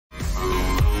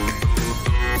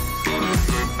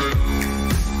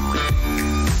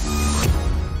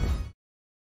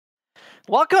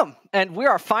Welcome, and we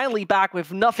are finally back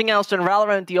with nothing else than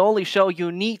Valorant, the only show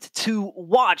you need to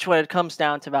watch when it comes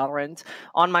down to Valorant.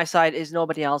 On my side is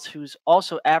nobody else who's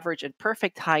also average and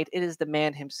perfect height. It is the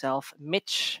man himself,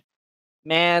 Mitch,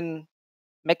 Man,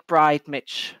 McBride,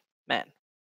 Mitch, Man.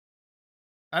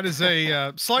 That is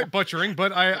a slight butchering,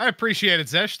 but I appreciate it,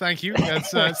 Zescht. Thank you.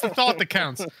 It's the thought that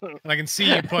counts, and I can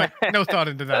see you put no thought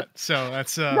into that, so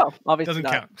that's No, obviously doesn't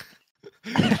not.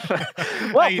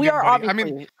 count. Well, we doing, are buddy?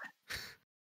 obviously.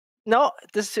 No,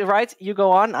 this is right. You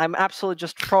go on. I'm absolutely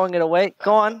just throwing it away.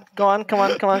 Go on. Come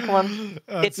on.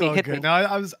 Hit me. Now,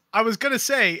 I was gonna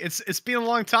say it's been a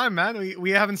long time, man.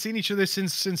 We haven't seen each other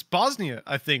since Bosnia.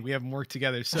 I think we haven't worked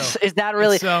together. So is that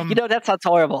really? That sounds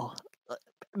horrible,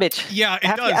 Mitch. Yeah,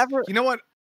 it does. You know what?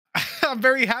 I'm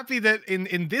very happy that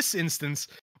in this instance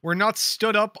we're not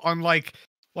stood up on like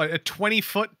a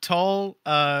 20-foot tall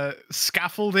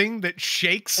scaffolding that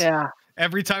shakes. Yeah.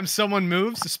 Every time someone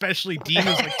moves, especially Dean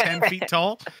is like 10 feet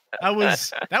tall. That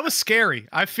was scary.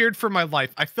 I feared for my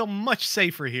life. I feel much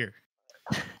safer here.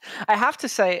 I have to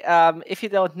say, if you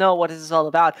don't know what this is all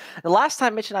about, the last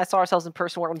time Mitch and I saw ourselves in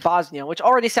person were in Bosnia, which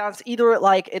already sounds either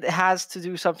like it has to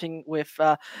do something with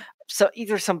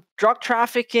either some drug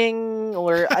trafficking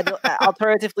or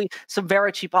alternatively some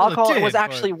very cheap alcohol. Well, it was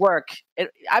actually work.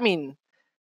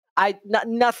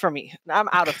 Not for me. I'm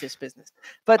out of this business.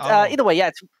 But either way,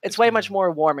 yeah, it's way much more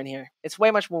warm in here. It's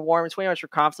way much more warm. It's way much more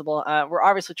comfortable. We're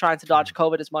obviously trying to dodge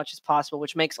COVID as much as possible,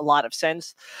 which makes a lot of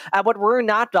sense. What we're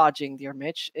not dodging, dear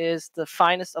Mitch, is the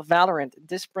finest of Valorant.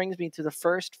 This brings me to the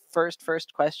first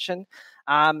question,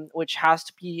 which has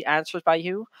to be answered by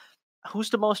you. Who's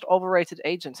the most overrated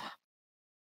agent?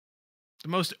 The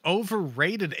most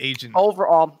overrated agent?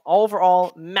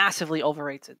 Overall, massively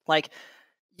overrated. Like,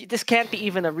 this can't be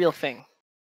even a real thing.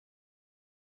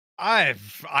 I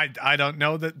don't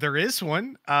know that there is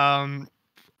one. Wow,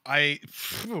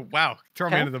 throw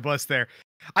me under the bus there.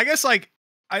 I guess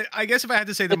I guess if I had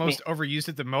to say the most overused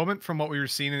at the moment from what we were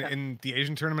seeing in the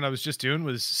Asian tournament I was just doing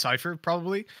was Cypher,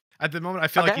 probably. At the moment, I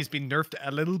feel like he's been nerfed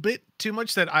a little bit too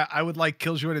much that I would like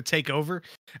Killjoy to take over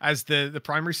as the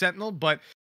primary sentinel, but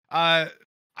I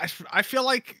feel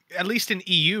like at least in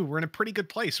EU we're in a pretty good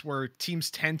place where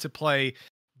teams tend to play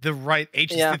the right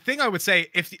agents. Yeah. The thing I would say,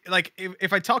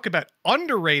 if I talk about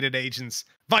underrated agents,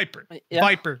 Viper.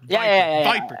 Viper.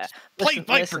 Play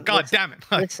Viper. God damn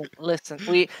it. Listen.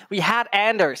 We had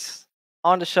Anders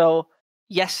on the show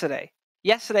yesterday.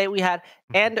 Yesterday we had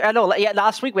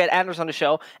last week we had Anders on the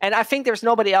show, and I think there's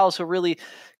nobody else who really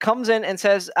comes in and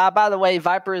says, by the way,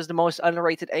 Viper is the most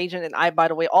underrated agent, and I, by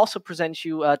the way, also present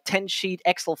you a 10-sheet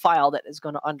Excel file that is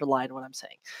going to underline what I'm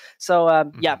saying.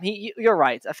 So yeah, you're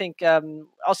right. I think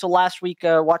also last week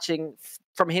watching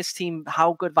from his team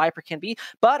how good Viper can be,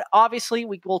 but obviously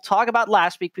we will talk about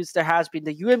last week because there has been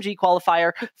the UMG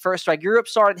qualifier. First Strike Europe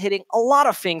started hitting a lot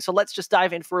of things, so let's just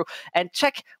dive in through and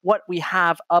check what we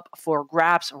have up for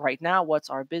grabs right now. What's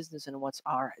our business and what's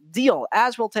our deal?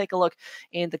 As we'll take a look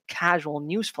in the casual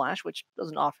news flash, which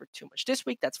doesn't offer too much this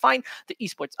week. That's fine. The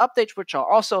esports updates, which are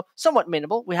also somewhat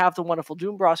minimal. We have the wonderful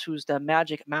d00mbr0s, who's the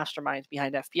magic mastermind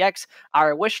behind FPX.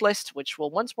 Our wish list, which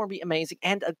will once more be amazing,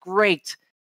 and a great,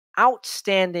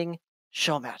 outstanding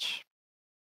show match.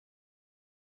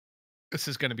 This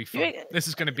is going to be fun. This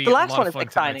is going to be the last a lot one of fun. Is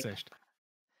exciting.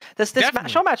 This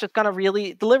show match is going to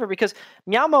really deliver because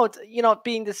MeowMode,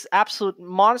 being this absolute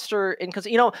monster, because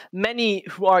many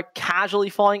who are casually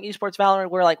following esports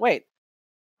Valorant were like, wait,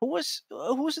 who was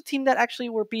the team that actually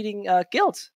were beating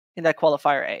Guild in that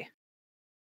qualifier A?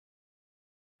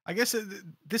 I guess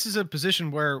this is a position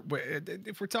where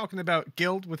if we're talking about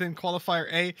Guild within qualifier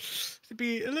A, to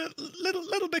be a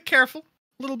little bit careful,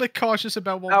 a little bit cautious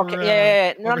about what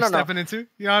we're stepping into.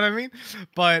 You know what I mean?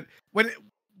 But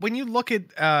when you look at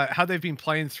how they've been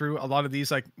playing through a lot of these,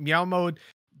 like MeowMode,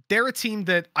 they're a team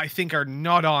that I think are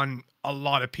not on a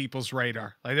lot of people's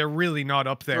radar. Like, they're really not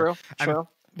up there. True.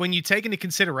 When you take into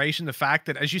consideration the fact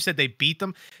that, as you said, they beat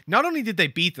them, not only did they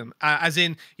beat them, as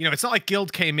in, it's not like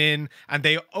Guild came in and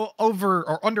they over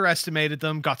or underestimated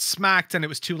them, got smacked, and it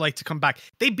was too late to come back.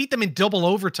 They beat them in double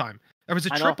overtime. There was a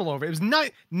triple over. It was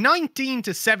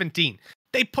 19-17.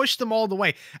 They pushed them all the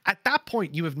way. At that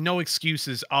point, you have no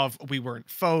excuses of we weren't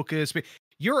focused.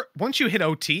 Once you hit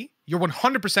OT, you're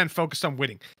 100% focused on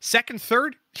winning. Second,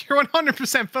 third, you're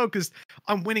 100% focused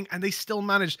on winning, and they still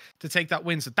managed to take that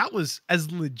win. So that was as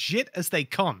legit as they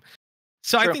come.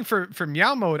 So I think for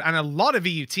MeowMode and a lot of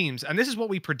EU teams, and this is what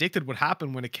we predicted would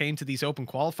happen when it came to these open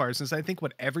qualifiers, and I think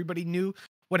what everybody knew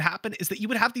would happen is that you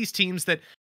would have these teams that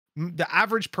the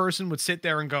average person would sit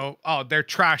there and go, oh, they're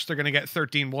trash, they're going to get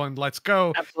 13-1, let's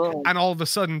go. Absolutely. And all of a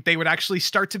sudden, they would actually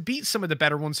start to beat some of the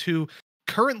better ones who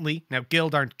currently, now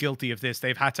Guild aren't guilty of this.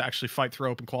 They've had to actually fight through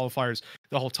open qualifiers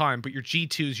the whole time. But your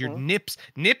G2s, your Nips,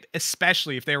 Nip,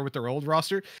 especially if they were with their old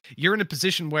roster, you're in a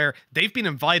position where they've been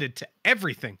invited to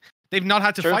everything. They've not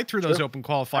had to fight through those open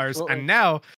qualifiers. Absolutely. And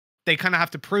now they kind of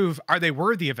have to prove, are they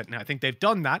worthy of it? Now, I think they've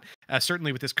done that,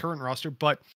 certainly with this current roster.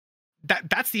 But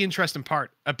that's the interesting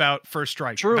part about First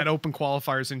Strike, about open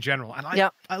qualifiers in general.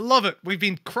 And I love it. We've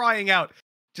been crying out,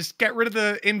 just get rid of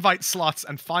the invite slots.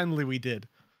 And finally we did.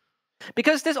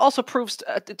 Because this also proves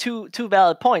two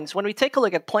valid points. When we take a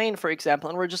look at Plane, for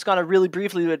example, and we're just going to really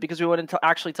briefly do it because we want to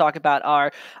actually talk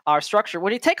about our structure.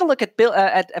 When you take a look at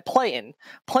Plane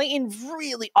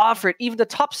really offered even the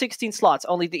top 16 slots.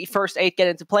 Only the first 8 get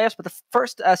into playoffs, but the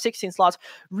first 16 slots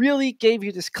really gave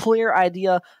you this clear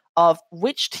idea of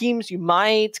which teams you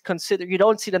might consider. You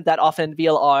don't see them that often in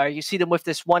VLR. You see them with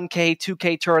this 1K,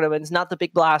 2K tournaments, not the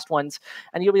big blast ones.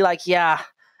 And you'll be like, yeah,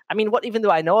 I mean, what even do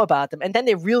I know about them? And then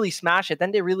they really smash it.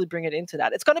 Then they really bring it into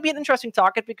that. It's going to be an interesting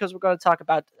topic because we're going to talk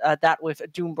about that with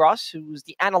d00mbr0s, who's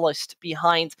the analyst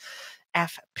behind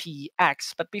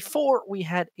FPX. But before we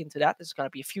head into that, this is going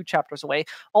to be a few chapters away.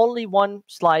 Only one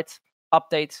slight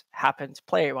update happened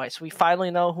player-wise. We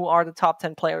finally know who are the top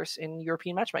 10 players in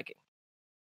European matchmaking.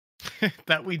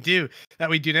 That we do. Now,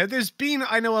 there's been,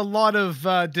 I know, a lot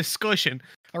of discussion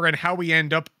around how we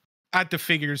end up at the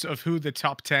figures of who the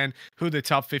top 10, who the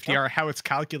top 50 are, how it's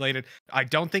calculated. I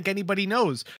don't think anybody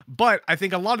knows, but I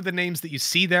think a lot of the names that you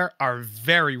see there are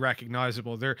very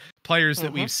recognizable. They're players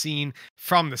that we've seen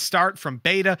from the start, from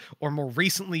beta, or more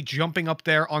recently jumping up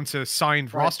there onto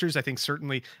signed rosters. I think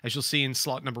certainly, as you'll see in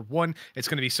slot number 1, it's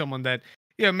going to be someone that,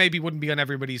 you know, maybe wouldn't be on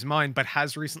everybody's mind, but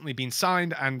has recently been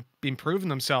signed and been proven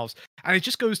themselves. And it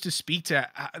just goes to speak to,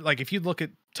 like, if you look at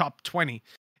top 20,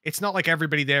 it's not like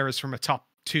everybody there is from a top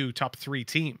 2, top 3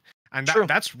 team. And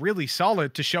that's really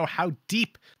solid to show how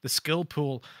deep the skill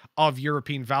pool of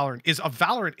European Valorant is, of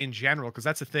Valorant in general, because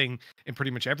that's a thing in pretty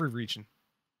much every region.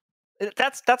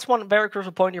 That's one very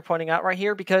crucial point you're pointing out right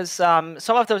here, because some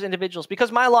of those individuals,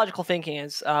 because my logical thinking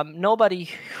is nobody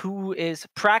who is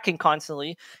pracking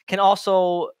constantly can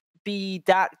also be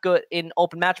that good in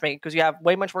open matchmaking, because you have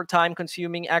way much more time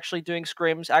consuming actually doing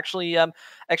scrims,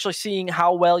 actually seeing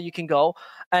how well you can go.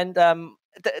 And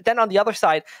then on the other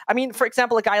side, I mean, for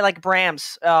example, a guy like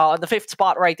b00mbr0s on the 5th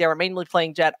spot right there, mainly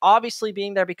playing Jet, obviously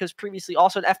being there because previously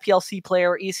also an FPLC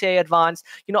player, ECA Advanced,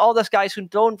 you know, all those guys who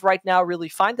don't right now really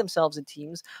find themselves in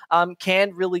teams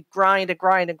can really grind,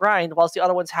 whilst the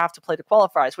other ones have to play the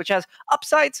qualifiers, which has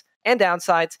upsides and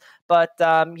downsides. But,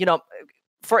 you know,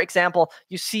 for example,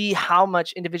 you see how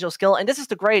much individual skill, and this is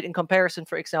the great in comparison,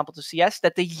 for example, to CS,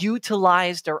 that they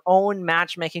utilize their own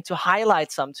matchmaking to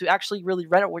highlight some, to actually really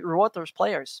reward those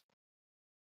players.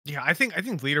 Yeah, I think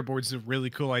leaderboards is a really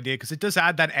cool idea because it does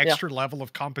add that extra level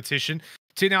of competition.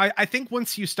 To now, I think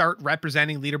once you start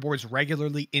representing leaderboards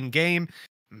regularly in game,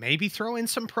 maybe throw in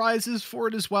some prizes for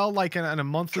it as well, like on a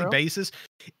monthly basis.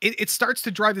 It starts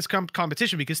to drive this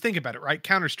competition, because think about it, right?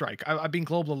 Counter-Strike. I've been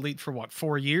global elite for what,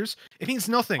 4 years? It means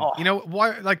nothing. You know,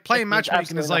 why? Like, playing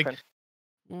matchmaking is like,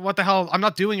 what the hell? I'm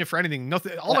not doing it for anything.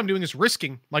 Nothing. All I'm doing is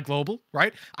risking my global,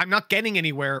 right? I'm not getting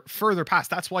anywhere further past.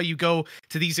 That's why you go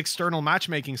to these external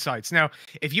matchmaking sites. Now,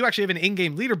 if you actually have an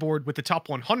in-game leaderboard with the top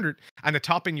 100 and the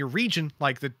top in your region,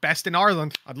 like the best in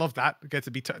Ireland, I'd love that. Get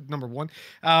to be number 1,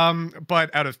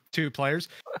 but out of 2 players,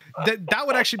 that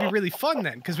would actually be really fun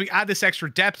then, because we add this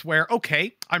extra depth where,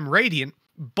 okay, I'm Radiant,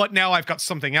 but now I've got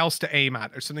something else to aim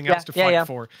at or something else to fight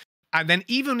for. And then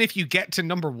even if you get to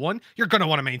number 1, you're going to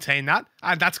want to maintain that.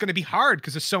 And that's going to be hard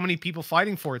because there's so many people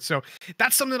fighting for it. So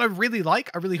that's something that I really like.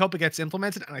 I really hope it gets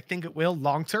implemented, and I think it will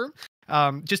long term,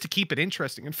 just to keep it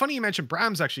interesting. And funny you mentioned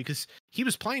b00mbr0s, actually, because he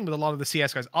was playing with a lot of the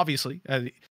CS guys. Obviously,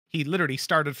 he literally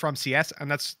started from CS, and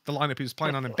that's the lineup he was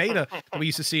playing on in beta that we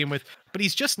used to see him with. But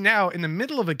he's just now in the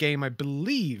middle of a game, I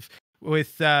believe,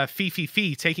 with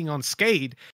Fifi taking on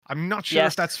Skade. I'm not sure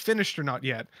if that's finished or not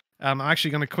yet. I'm actually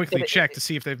going to quickly check to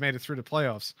see if they've made it through the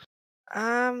playoffs.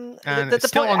 And it's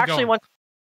still ongoing. Actually,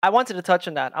 I wanted to touch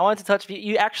on that. I wanted to touch.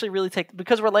 You actually really take,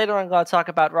 because we're later on going to talk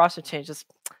about roster changes.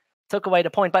 Took away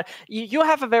the point, but you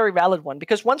have a very valid one,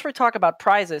 because once we talk about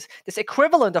prizes, this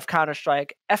equivalent of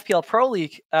Counter-Strike, FPL Pro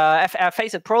League,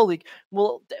 FACEIT Pro League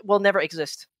will never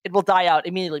exist. It will die out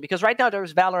immediately, because right now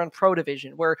there's Valorant Pro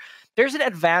Division, where there's an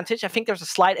advantage. I think there's a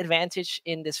slight advantage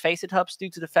in this FACEIT hubs due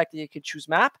to the fact that you can choose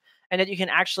map and that you can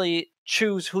actually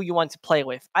choose who you want to play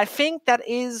with. I think that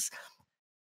is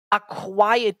a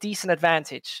quiet, decent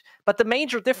advantage. But the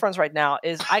major difference right now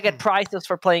is I get prizes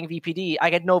for playing VPD. I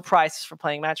get no prizes for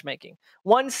playing matchmaking.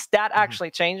 Once that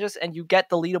actually changes and you get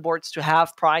the leaderboards to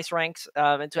have prize ranks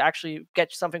and to actually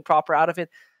get something proper out of it,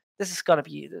 this is gonna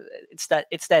be it's dead.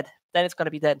 Then it's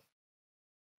gonna be dead.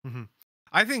 Mhm.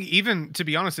 I think even to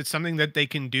be honest, it's something that they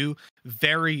can do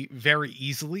very, very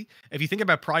easily. If you think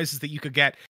about prizes that you could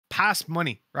get past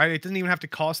money, right? It doesn't even have to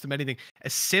cost them anything. A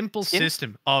simple Skin?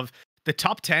 system of the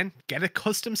top 10 get a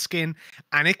custom skin,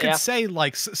 and it could Yeah. say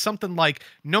like something like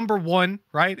 #1,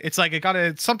 right? It's like it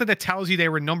got something that tells you they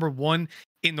were #1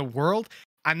 in the world.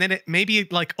 And then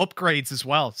it like upgrades as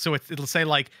well. So it'll say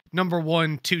like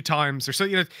 #1 2 times or so,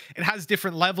 you know, it has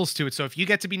different levels to it. So if you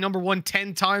get to be #1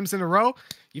 10 times in a row,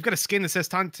 you've got a skin that says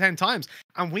 10 times.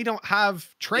 And we don't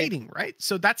have trading, right?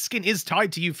 So that skin is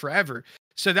tied to you forever.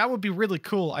 So that would be really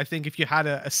cool, I think, if you had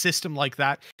a system like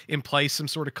that in place, some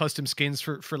sort of custom skins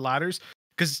for ladders.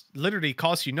 Because literally it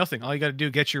costs you nothing. All you got to do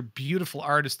is get your beautiful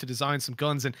artist to design some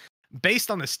guns. And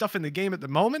based on the stuff in the game at the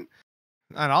moment,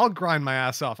 and I'll grind my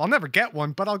ass off. I'll never get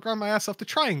one, but I'll grind my ass off to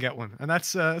try and get one, and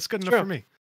that's good enough for me.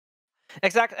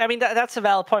 Exactly. I mean, that's a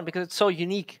valid point because it's so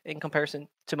unique in comparison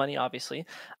to money, obviously.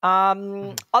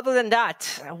 Other than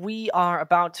that, we are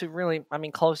about to really, I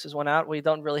mean, close this one out. We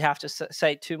don't really have to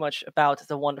say too much about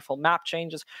the wonderful map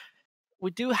changes.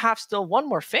 We do have still one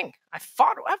more thing. I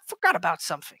forgot about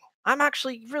something. I'm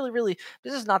actually really,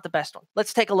 this is not the best one.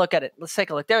 Let's take a look at it. Let's take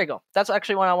a look. There you go. That's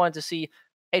actually what I wanted to see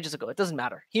ages ago. It doesn't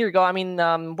matter. Here you go. I mean,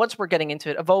 once we're getting into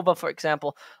it, Avova, for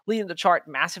example, leading the chart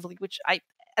massively, which I,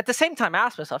 at the same time,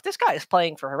 asked myself, this guy is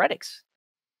playing for Heretics.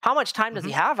 How much time does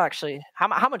he have, actually?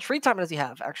 How much free time does he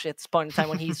have, actually, at this point in time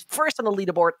when he's first on the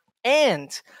leaderboard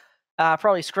and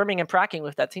probably scrimming and pracking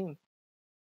with that team?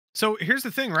 So here's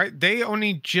the thing, right? They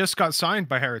only just got signed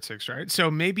by Heretics, right? So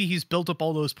maybe he's built up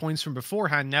all those points from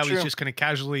beforehand. Now he's just kind of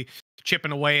casually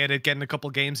chipping away at it, getting a couple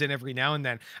games in every now and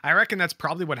then. I reckon that's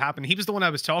probably what happened. He was the one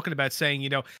I was talking about, saying, you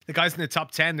know, the guys in the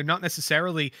top 10, they're not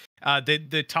necessarily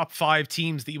the top 5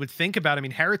 teams that you would think about. I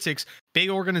mean, Heretics, big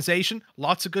organization,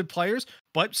 lots of good players,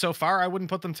 but so far I wouldn't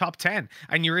put them top 10.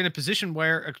 And you're in a position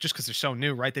where, just because they're so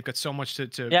new, right? They've got so much to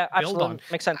build on.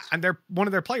 Makes sense. And one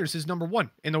of their players is #1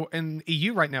 in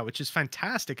EU right now, which is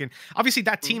fantastic. And obviously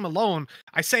that team alone,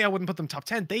 I say I wouldn't put them top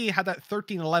 10. They had that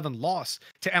 13-11 loss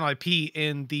to NIP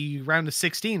in the round of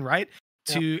 16, right?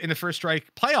 In the First Strike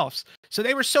playoffs. So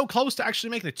they were so close to actually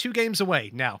making it 2 games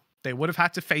away. Now, they would have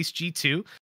had to face G2.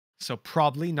 So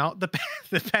probably not the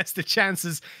best of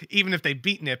chances, even if they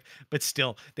beat NIP, but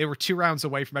still, they were 2 rounds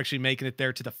away from actually making it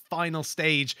there to the final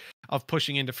stage of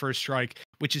pushing into First Strike,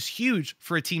 which is huge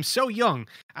for a team so young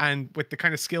and with the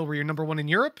kind of skill where you're #1 in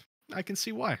Europe. I can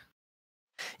see why.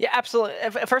 Yeah, absolutely.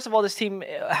 First of all, this team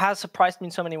has surprised me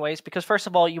in so many ways because, first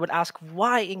of all, you would ask,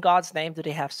 why in God's name do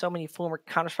they have so many former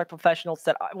Counter-Strike professionals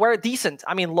that were decent?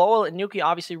 I mean, Lowell and Nuki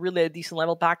obviously really at a decent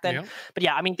level back then. But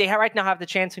yeah, I mean, they right now have the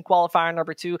chance in qualifier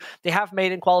 #2. They have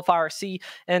made in qualifier C,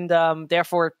 and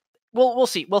therefore, we'll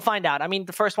see. We'll find out. I mean,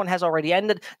 the first one has already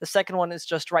ended. The second one is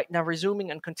just right now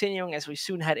resuming and continuing as we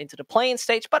soon head into the playing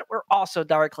stage. But we're also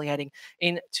directly heading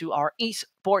into our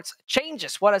esports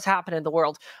changes. What has happened in the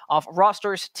world of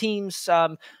rosters, teams,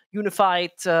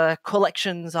 unified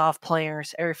collections of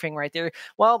players, everything right there.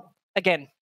 Well, again,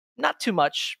 not too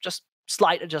much. Just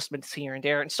slight adjustments here and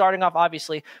there. And starting off,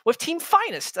 obviously, with Team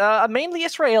Finest, a mainly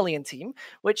Israeli team,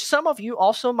 which some of you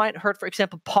also might have heard. For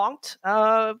example, Ponkt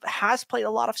has played a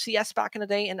lot of CS back in the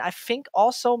day, and I think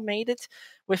also made it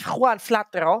with Juan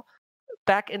Flatero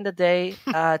back in the day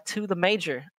to the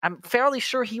major. I'm fairly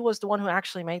sure he was the one who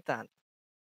actually made that.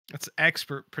 That's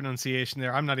expert pronunciation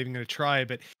there. I'm not even going to try,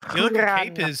 but you look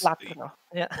at Capiz.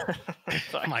 Yeah.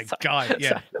 Oh my God.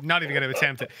 Yeah. Not even going to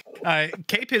attempt it.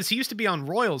 Capiz, he used to be on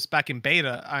Royals back in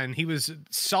beta, and he was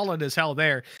solid as hell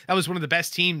there. That was one of the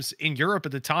best teams in Europe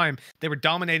at the time. They were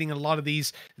dominating a lot of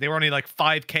these. They were only like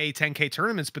 5K, 10K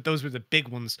tournaments, but those were the big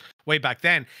ones way back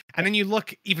then. And then you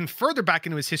look even further back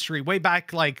into his history, way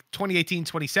back like 2018,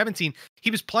 2017, he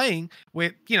was playing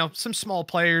with, you know, some small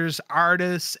players,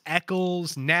 Artis,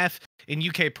 Eccles, Neff in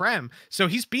UK Prem. So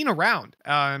he's been around.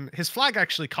 His flag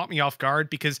actually caught me off guard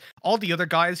because all the other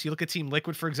guys, you look at Team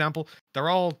Liquid, for example, they're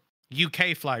all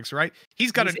UK flags, right?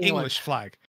 He's got an English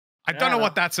flag. I don't know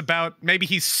what that's about. Maybe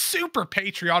he's super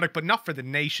patriotic, but not for the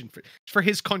nation, for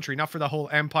his country, not for the whole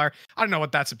empire. I don't know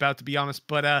what that's about, to be honest,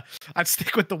 but I'd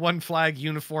stick with the one flag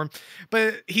uniform.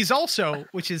 But he's also,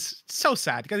 which is so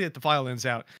sad, you gotta get the violins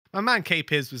out. My man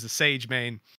Capiz was a Sage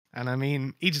main, and I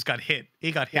mean, he just got hit.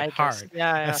 He got hit hard.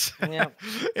 Yeah.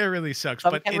 It really sucks,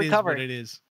 but it is what it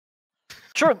is.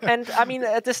 True, and I mean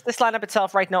this lineup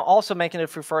itself right now also making it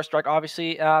through first strike.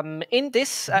 Obviously, in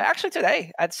this actually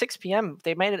today at 6 p.m.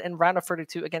 they made it in round of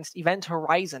 32 against Event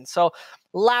Horizon. So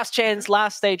last chance,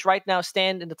 last stage. Right now,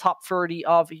 stand in the top 30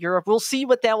 of Europe. We'll see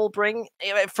what that will bring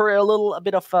for a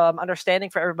bit of understanding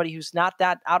for everybody who's not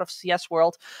that out of CS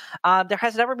world. There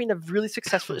has never been a really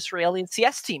successful Israeli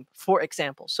CS team, for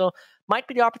example. So might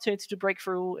be the opportunity to break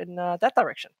through in that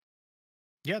direction.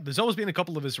 Yeah, there's always been a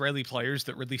couple of Israeli players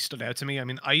that really stood out to me. I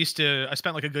mean, I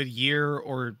spent like a good year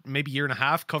or maybe year and a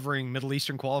half covering Middle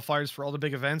Eastern qualifiers for all the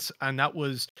big events, and that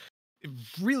was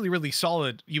really, really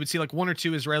solid. You would see like one or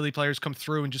two Israeli players come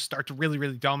through and just start to really,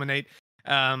 really dominate.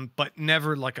 But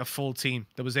never like a full team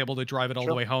that was able to drive it all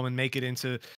the way home and make it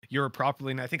into Europe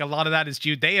properly. And I think a lot of that is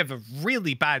due. They have a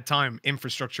really bad time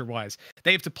infrastructure wise.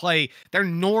 They have to play their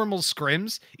normal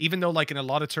scrims, even though like in a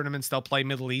lot of tournaments they'll play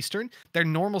Middle Eastern. Their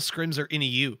normal scrims are in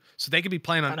EU, so they could be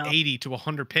playing on 80 to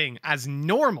 100 ping as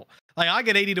normal. Like I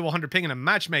get 80 to 100 ping in a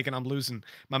matchmaking, I'm losing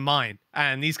my mind.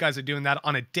 And these guys are doing that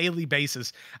on a daily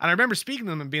basis. And I remember speaking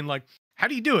to them and being like, how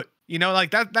do you do it? You know,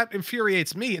 like that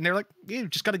infuriates me. And they're like, you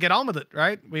just got to get on with it,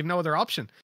 right? We have no other option.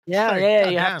 Yeah,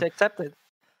 you have to accept it.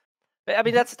 I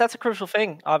mean, that's a crucial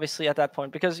thing, obviously, at that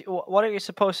point, because what are you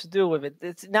supposed to do with it?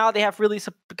 It's now they have really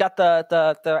got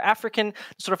the African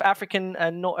sort of African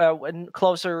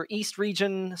closer East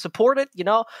region supported, you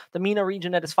know, the MENA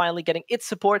region that is finally getting its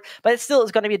support, but it still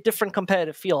is going to be a different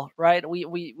competitive feel, right?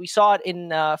 We saw it in,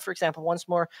 for example, once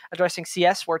more addressing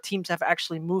CS, where teams have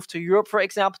actually moved to Europe, for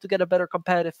example, to get a better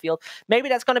competitive field. Maybe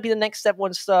that's going to be the next step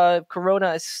once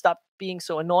Corona is stopped being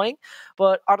so annoying.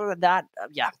 But other than that,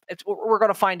 we're going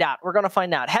to find out. We're going to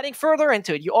find out. Heading further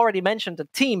into it, you already mentioned the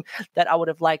team that I would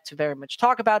have liked to very much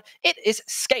talk about. It is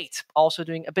Skate, also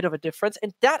doing a bit of a difference.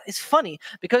 And that is funny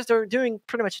because they're doing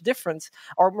pretty much a difference,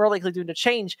 or more likely doing a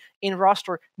change in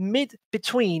roster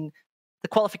between the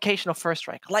qualification of first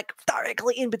strike, like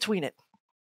directly in between it.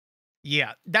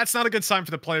 Yeah, that's not a good sign for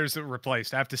the players that were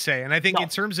replaced, I have to say. And I think in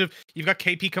terms of, you've got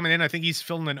KP coming in, I think he's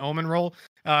filling an Omen role.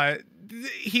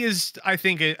 He is, I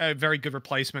think, a very good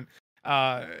replacement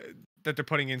that they're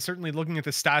putting in. Certainly looking at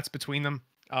the stats between them,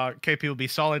 KP will be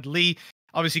solid. Lee,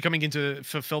 obviously coming in to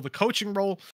fulfill the coaching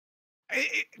role.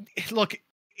 Look,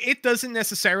 it doesn't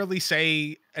necessarily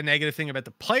say a negative thing about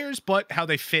the players, but how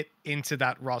they fit into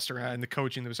that roster and the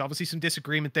coaching. There was obviously some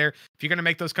disagreement there. If you're going to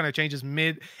make those kind of changes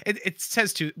it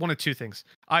says one of two things.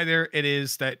 Either it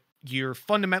is that your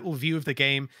fundamental view of the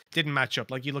game didn't match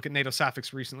up. Like you look at NATO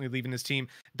Safix recently leaving his team.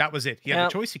 That was it. He had a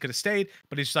choice. He could have stayed,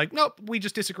 but he's like, nope, we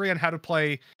just disagree on how to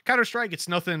play Counter-Strike. It's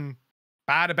nothing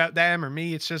bad about them or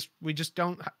me. It's just, we just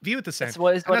don't view it the same.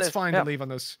 That's fine to leave on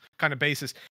those kind of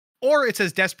basis. Or it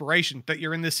says desperation, that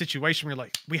you're in this situation where you're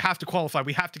like, we have to qualify,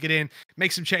 we have to get in,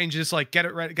 make some changes, like get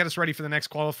us ready for the next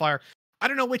qualifier. I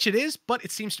don't know which it is, but it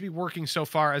seems to be working so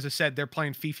far. As I said, they're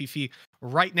playing Fee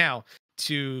right now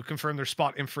to confirm their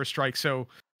spot in first strike. So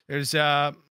there's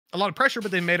a lot of pressure, but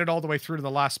they made it all the way through to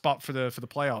the last spot for the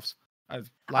playoffs. I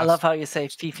love how you say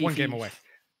Fee. One game away.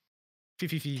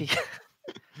 Fee.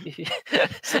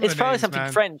 It's probably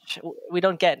something French we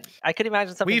don't get. I could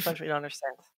imagine something French we don't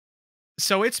understand.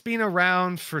 So it's been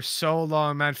around for so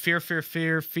long, man. Fear, fee,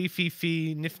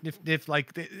 nif.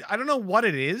 Like, I don't know what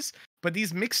it is, but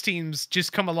these mixed teams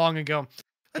just come along and go,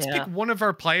 let's pick one of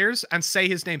our players and say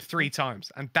his name 3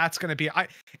 times. And that's going to be,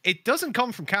 it doesn't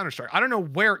come from Counter-Strike. I don't know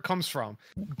where it comes from,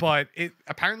 but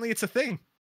apparently it's a thing.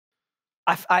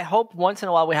 I hope once in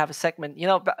a while we have a segment. You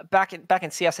know, back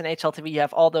in CS and HLTV, you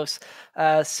have all those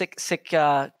sick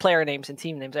player names and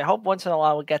team names. I hope once in a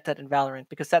while we'll get that in Valorant,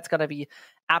 because that's going to be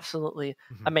absolutely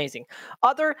amazing.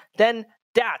 Other than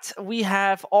that, we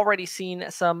have already seen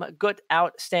some good,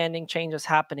 outstanding changes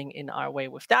happening in our way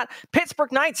with that.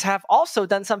 Pittsburgh Knights have also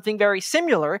done something very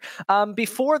similar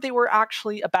before they were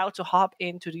actually about to hop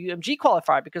into the UMG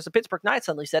qualifier, because the Pittsburgh Knights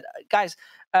suddenly said, guys,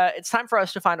 it's time for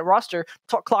us to find a roster.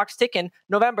 Clock's ticking.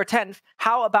 November 10th.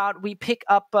 How about we pick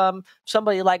up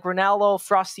somebody like Ronaldo,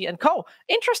 Frosty, and co.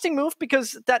 Interesting move,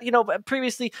 because that, you know,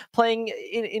 previously playing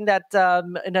in that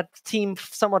team,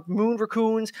 somewhat Moon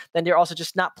Raccoons, then they're also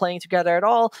just not playing together at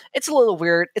all. It's a little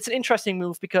weird. It's an interesting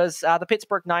move, because the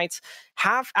Pittsburgh Knights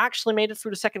have actually made it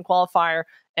through the second qualifier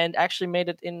and actually made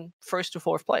it in 1st to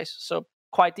 4th place. So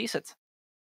quite decent.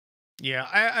 Yeah,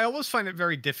 I always find it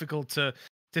very difficult to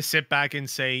sit back and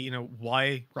say, you know,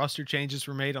 why roster changes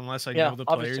were made unless I know the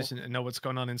players and know what's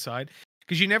going on inside.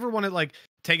 Because you never want to like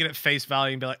take it at face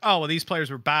value and be like, oh, well, these players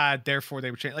were bad, therefore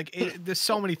they were changed. Like, there's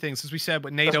so many things. As we said,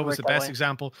 but NATO was the best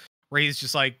example. where he's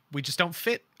just like, we just don't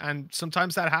fit. And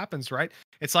sometimes that happens, right?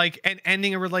 It's like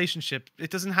ending a relationship.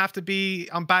 It doesn't have to be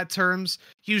on bad terms.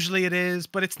 Usually it is,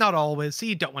 but it's not always. So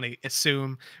you don't want to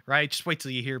assume, right? Just wait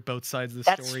till you hear both sides of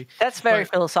the story. That's very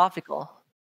But philosophical.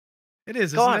 it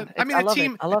is, Go isn't on. it? I mean, I love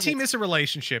it. I a love team it. is a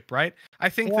relationship, right? I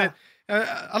think Yeah.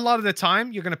 that a lot of the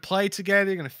time you're going to play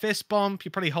together, you're going to fist bump,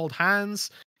 you probably hold hands,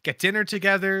 get dinner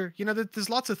together. You know, there's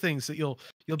lots of things that you'll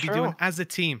be doing True. as a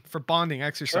team for bonding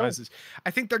exercises. I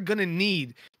think they're going to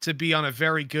need to be on a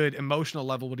very good emotional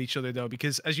level with each other, though,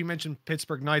 because as you mentioned,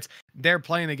 Pittsburgh Knights, they're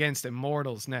playing against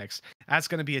Immortals next. That's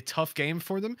going to be a tough game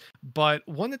for them, but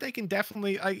one that they can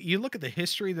definitely. You look at the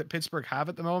history that Pittsburgh have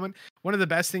at the moment. One of the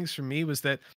best things for me was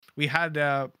that we had,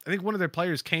 I think one of their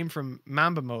players came from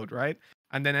Mamba mode, right,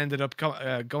 and then ended up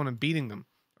going and beating them.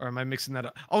 Or am I mixing that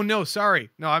up? Oh no, sorry,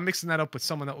 no, I'm mixing that up with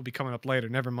someone that will be coming up later.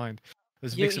 Never mind. I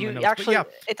was mixing my notes. Actually,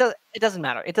 but yeah. it doesn't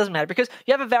matter. It doesn't matter because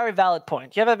you have a very valid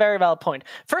point. You have a very valid point.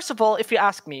 First of all, if you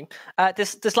ask me,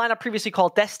 this lineup previously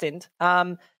called Destined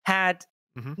had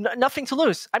nothing to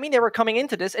lose. I mean, they were coming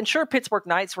into this, and sure, Pittsburgh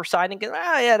Knights were signing.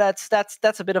 Yeah, that's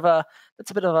a bit of a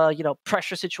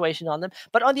pressure situation on them.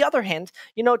 But on the other hand,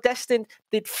 Destined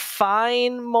did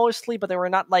fine mostly, but they were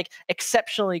not like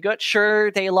exceptionally good.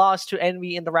 Sure, they lost to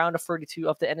Envy in the round of 32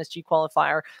 of the NSG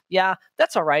qualifier. Yeah,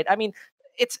 that's all right. I mean,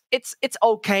 it's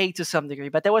okay to some degree,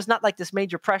 but there was not like this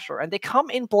major pressure. And they come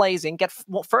in blazing, get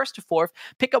first to fourth,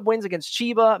 pick up wins against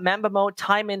Chiba, Mamba Mode,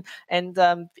 Timon, and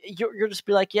you're just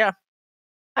be like, yeah.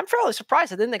 I'm fairly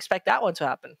surprised. I didn't expect that one to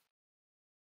happen.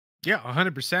 Yeah,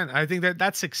 100%. I think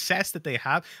that success that they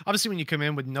have, obviously when you come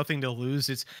in with nothing to lose,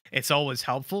 it's always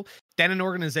helpful. Then an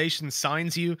organization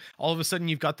signs you, all of a sudden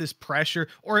you've got this pressure,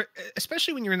 or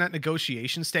especially when you're in that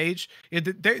negotiation stage.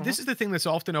 This is the thing that's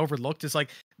often overlooked, is like,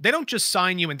 they don't just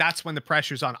sign you and that's when the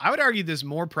pressure's on. I would argue there's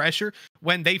more pressure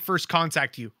when they first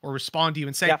contact you or respond to you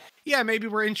and say, yeah, maybe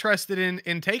we're interested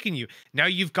in taking you. Now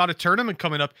you've got a tournament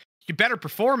coming up. You better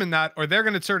perform in that, or they're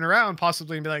going to turn around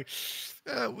possibly and be like,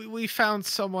 we found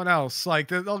someone else. Like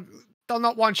they'll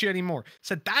not want you anymore.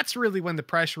 So that's really when the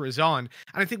pressure is on.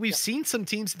 And I think we've seen some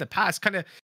teams in the past kind of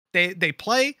they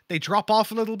play, they drop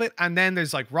off a little bit, and then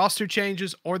there's like roster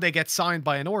changes or they get signed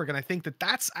by an org. And I think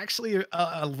that's actually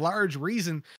a large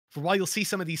reason for why you'll see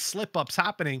some of these slip ups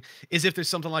happening, is if there's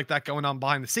something like that going on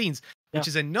behind the scenes. Which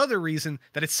is another reason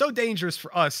that it's so dangerous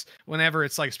for us whenever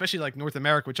it's like, especially like North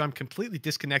America, which I'm completely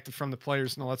disconnected from the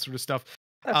players and all that sort of stuff,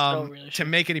 to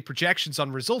make any projections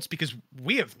on results, because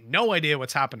we have no idea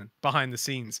what's happening behind the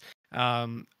scenes.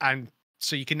 And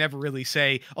so you can never really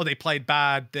say, oh, they played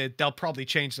bad, they'll probably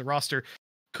change the roster.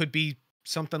 Could be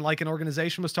something like an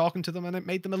organization was talking to them and it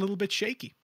made them a little bit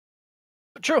shaky.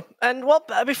 True. And well,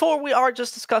 before we are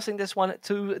just discussing this one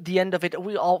to the end of it,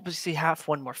 we obviously have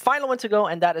one more final one to go,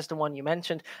 and that is the one you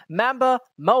mentioned. Mamba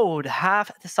Mode have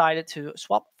decided to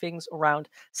swap things around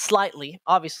slightly.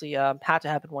 Obviously, had to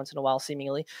happen once in a while,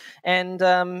 seemingly. And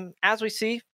as we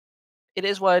see, it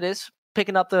is what it is.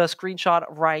 Picking up the screenshot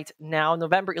right now.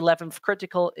 November 11th,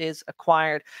 Critical is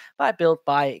acquired by Built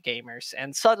by Gamers,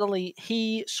 and suddenly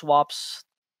he swaps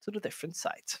to the different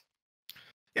site.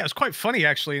 Yeah, it was quite funny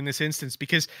actually in this instance,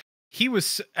 because he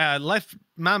was left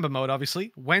Mamba Mode,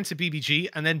 obviously, went to BBG,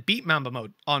 and then beat Mamba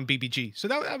Mode on BBG. So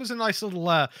that was a nice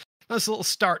little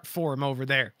start for him over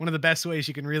there. One of the best ways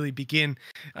you can really begin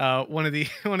one of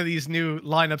these new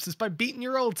lineups is by beating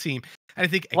your old team. And I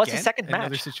think again, what's the second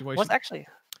match? Situation. What's actually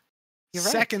you're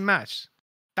right. Second match?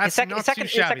 That's not too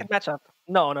shabby. Second matchup.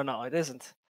 No, it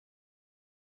isn't.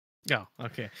 Yeah,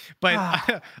 okay.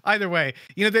 But either way,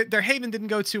 their Haven didn't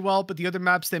go too well, but the other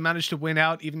maps they managed to win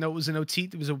out, even though it was an OT.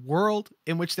 It was a World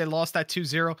in which they lost that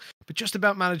 2-0, but just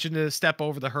about managing to step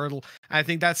over the hurdle. And I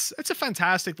think that's a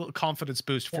fantastic little confidence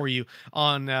boost for you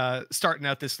on starting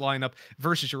out this lineup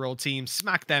versus your old team.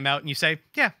 Smack them out and you say,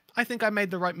 yeah, I think I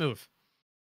made the right move.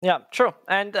 Yeah, true.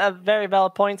 And a very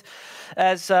valid point,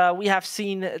 as we have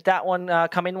seen that one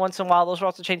come in once in a while. Those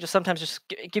roster changes sometimes just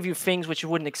give you things which you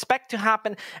wouldn't expect to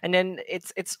happen, and then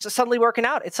it's just suddenly working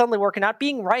out. It's suddenly working out.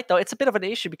 Being right, though, it's a bit of an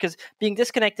issue, because being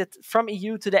disconnected from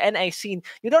EU to the NA scene,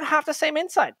 you don't have the same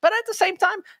insight. But at the same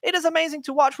time, it is amazing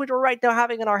to watch what we're right now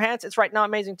having in our hands. It's right now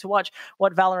amazing to watch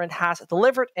what Valorant has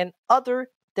delivered. And other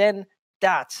than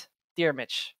that, dear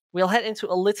Mitch, we'll head into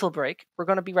a little break. We're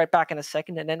going to be right back in a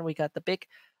second, and then we got the big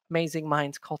amazing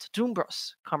minds called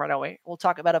d00mbr0s come right our way. We'll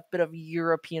talk about a bit of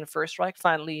European First Strike.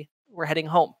 Finally, we're heading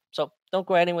home. So don't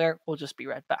go anywhere. We'll just be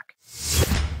right back.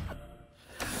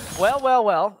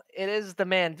 Well. It is the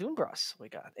man d00mbr0s we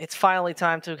got. It's finally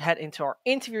time to head into our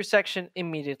interview section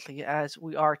immediately, as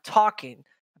we are talking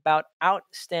about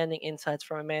outstanding insights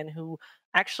from a man who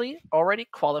actually already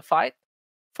qualified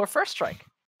for First Strike.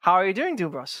 How are you doing,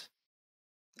 d00mbr0s?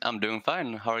 I'm doing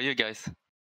fine. How are you guys?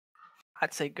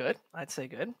 I'd say good.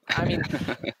 I mean,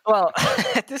 well,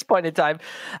 at this point in time,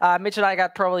 Mitch and I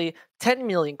got probably 10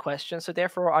 million questions, so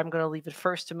therefore I'm going to leave it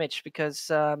first to Mitch because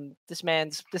this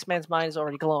man's mind is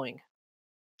already glowing.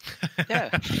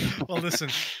 Yeah. Well, listen,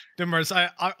 d00mbr0s,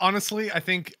 I honestly, I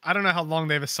don't know how long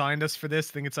they've assigned us for this.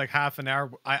 I think it's like half an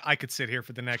hour. I could sit here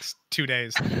for the next 2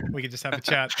 days. We could just have a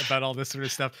chat about all this sort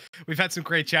of stuff. We've had some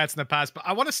great chats in the past, but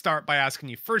I want to start by asking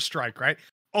you, first strike, right?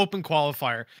 Open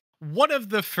qualifier. One of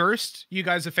the first you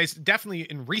guys have faced, definitely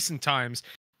in recent times,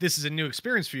 this is a new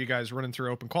experience for you guys running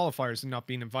through open qualifiers and not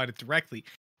being invited directly.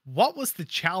 What was the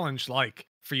challenge like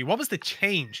for you? What was the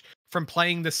change from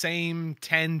playing the same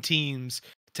 10 teams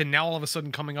to now all of a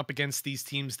sudden coming up against these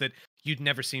teams that you'd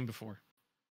never seen before?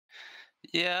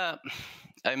 Yeah,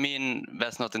 I mean,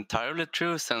 that's not entirely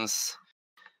true since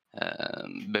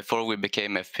before we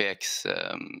became FPX,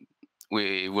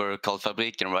 we were called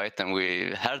Fabriken, right? And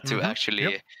we had to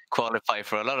actually qualify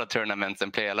for a lot of tournaments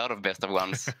and play a lot of best of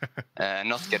ones,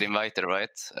 not get invited, right?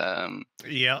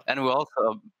 Yeah. And we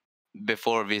also,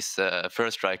 before this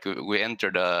first strike, we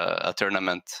entered a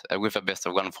tournament with a best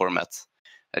of one format,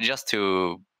 just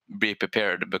to be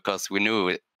prepared because we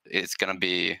knew it's gonna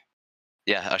be,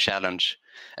 a challenge.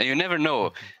 And you never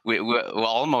know. We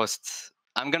almost.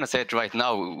 I'm gonna say it right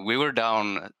now. We were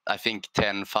down, I think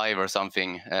 10-5 or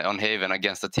something on Haven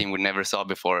against a team we never saw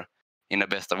before in a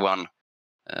best of one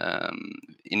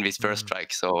in this first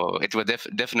strike. So it was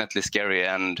definitely scary,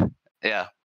 and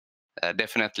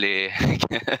definitely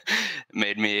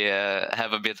made me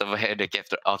have a bit of a headache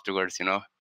afterwards. You know.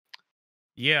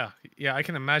 Yeah, I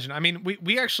can imagine. I mean,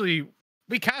 we actually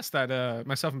cast that.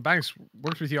 Myself and Banks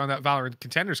worked with you on that Valorant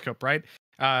Contenders Cup, right?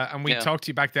 And we talked to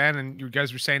you back then, and you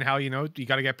guys were saying how, you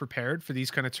got to get prepared for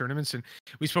these kind of tournaments. And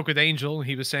we spoke with Angel, and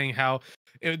he was saying how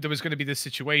there was going to be this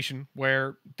situation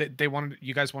where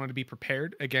you guys wanted to be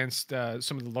prepared against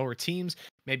some of the lower teams.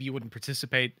 Maybe you wouldn't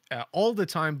participate all the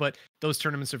time, but those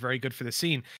tournaments are very good for the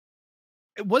scene.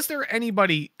 Was there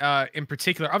anybody in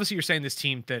particular? Obviously, you're saying this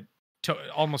team that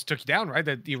almost took you down, right?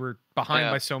 That you were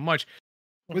behind by so much.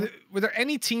 Were there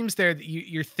any teams there that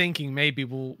you're thinking maybe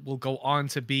will go on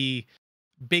to be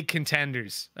big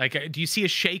contenders? Like, do you see a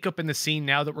shakeup in the scene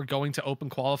now that we're going to open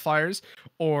qualifiers,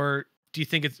 or do you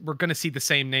think we're going to see the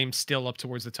same names still up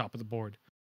towards the top of the board?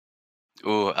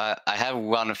 Oh, I have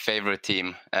one favorite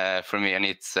team for me, and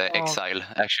it's Exile,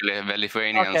 actually, the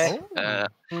Lithuanians.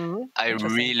 Okay. I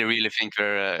really think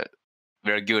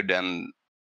they're good, and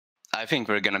I think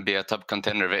we're going to be a top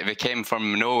contender. They came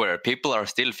from nowhere. People are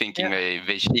still thinking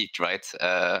they cheat, right?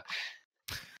 But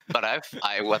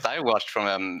what I watched from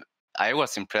them, I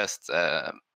was impressed.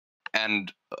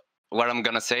 And what I'm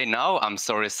going to say now, I'm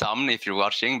sorry, Sam, if you're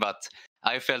watching, but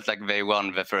I felt like they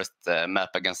won the first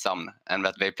map against Sam, and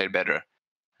that they played better,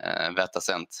 that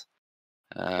Ascent.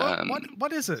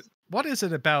 What is it? What is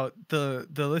it about the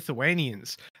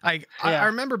Lithuanians? I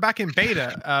remember back in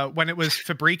beta when it was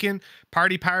Fabriken,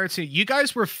 Party Pirates, you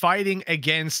guys were fighting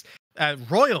against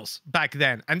Royals back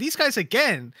then. And these guys,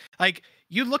 again, like,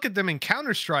 you look at them in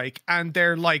Counter-Strike and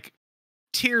they're like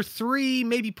tier 3,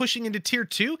 maybe pushing into tier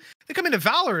 2. They come into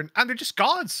Valorant and they're just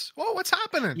gods. Whoa, what's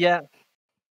happening? Yeah.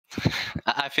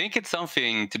 I think it's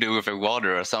something to do with the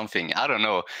water or something. I don't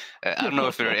know. I don't know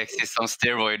if there exists some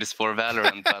steroids for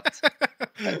Valorant, but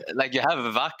like you have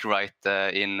Vak, right,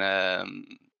 in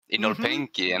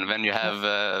Olpenki, and then you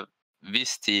have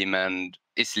this team, and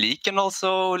is Leaken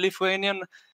also Lithuanian?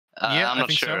 I'm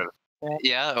not sure. So.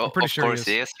 Yeah, of course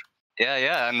he is.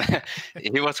 Yeah, and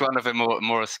he was one of the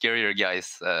more scarier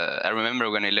guys. I remember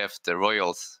when he left the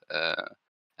Royals,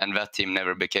 and that team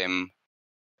never became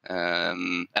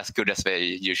as good as they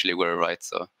usually were, right?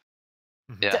 So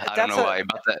I don't know why,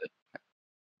 but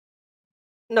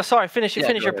no, sorry, finish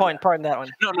your point. Pardon that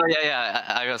one. No,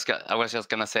 I was just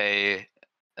gonna say,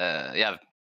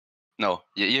 no,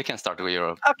 you can start with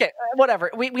your. Okay,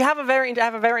 whatever. We have a very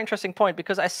interesting point,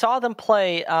 because I saw them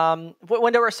play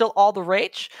when there were still All the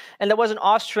Rage, and there was an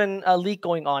Austrian league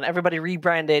going on. Everybody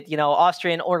rebranded.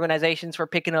 Austrian organizations were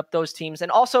picking up those teams,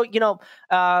 and also,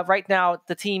 right now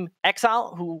the team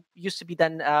Exile, who used to be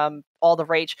then All the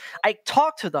Rage. I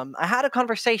talked to them. I had a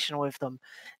conversation with them,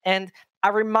 and I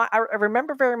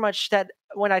remember very much that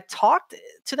when I talked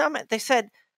to them, they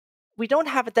said, "We don't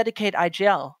have a dedicated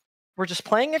IGL. We're just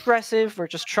playing aggressive. We're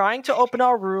just trying to open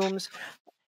our rooms."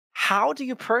 How do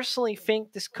you personally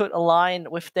think this could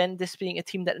align with then this being a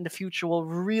team that in the future will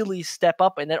really step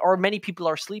up and that, or many people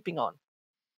are sleeping on?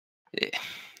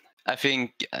 I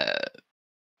think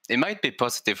it might be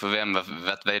positive for them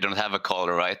that they don't have a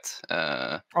caller, right?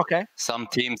 Okay. Some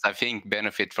teams, I think,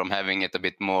 benefit from having it a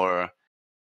bit more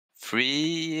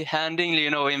free-handing,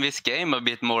 you know, in this game, a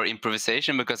bit more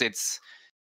improvisation, because it's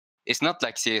not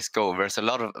like CSGO. There's a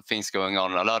lot of things going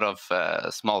on, a lot of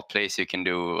small plays you can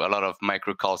do, a lot of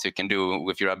micro calls you can do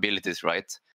with your abilities, right?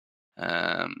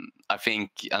 I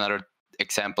think another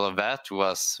example of that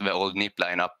was the old NIP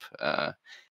lineup.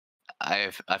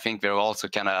 I think they're also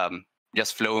kind of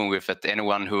just flowing with it.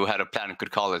 Anyone who had a plan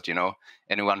could call it, you know.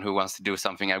 Anyone who wants to do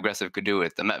something aggressive could do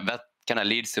it. And that kind of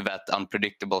leads to that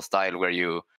unpredictable style where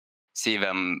you see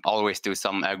them always do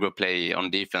some aggro play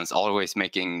on defense, always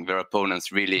making their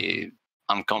opponents really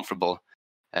uncomfortable.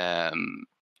 And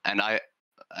I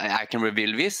can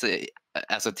reveal this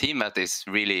as a team that is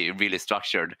really, really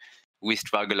structured. We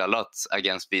struggle a lot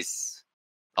against these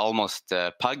almost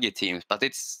puggy teams, but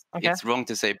it's wrong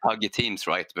to say puggy teams,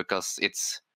 right? Because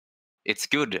it's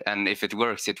good, and if it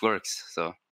works, it works.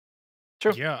 So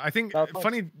True. Yeah, I think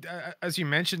funny as you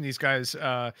mentioned these guys.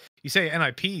 You say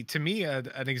NIP. To me,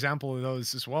 an example of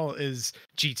those as well is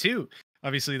G2.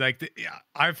 Obviously, like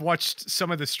I've watched some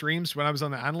of the streams when I was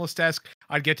on the analyst desk.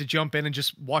 I'd get to jump in and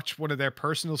just watch one of their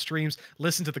personal streams,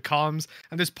 listen to the comms,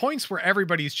 and there's points where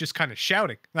everybody's just kind of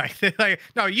shouting, like,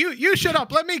 "No, you shut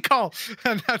up, let me call."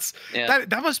 And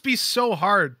that must be so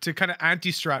hard to kind of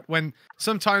anti-strat when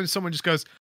sometimes someone just goes,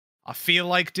 I feel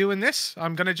like doing this,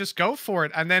 I'm gonna just go for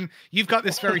it, and then you've got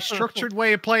this very structured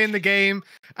way of playing the game,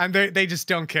 and they just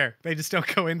don't care. They just don't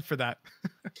go in for that.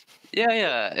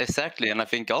 yeah, exactly. And I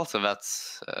think also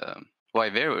that's why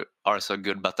they are so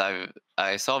good. But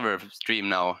I saw their stream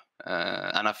now,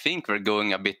 and I think we're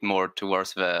going a bit more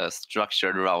towards the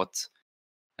structured route,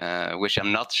 which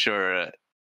I'm not sure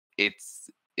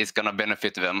it's gonna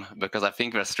benefit them, because I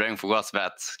think their strength was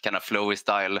that kind of flowy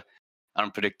style,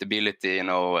 unpredictability, you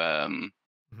know,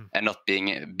 and not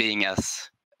being as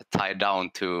tied down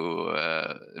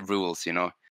to rules, you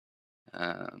know.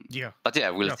 But yeah,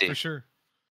 we'll see for sure.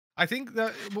 I think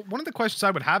that one of the questions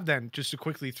I would have then, just to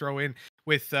quickly throw in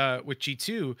with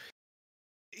G2,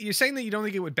 you're saying that you don't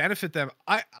think it would benefit them.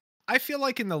 I feel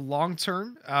like in the long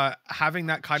term, having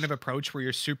that kind of approach where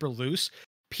you're super loose,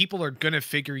 people are gonna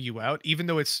figure you out, even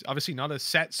though it's obviously not a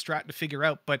set strat to figure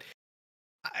out, but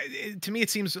to me, it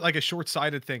seems like a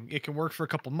short-sighted thing. It can work for a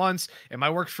couple months. It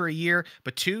might work for a year,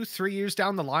 but 2-3 years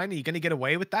down the line, are you going to get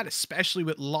away with that? Especially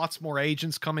with lots more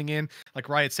agents coming in, like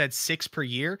Riot said, 6 per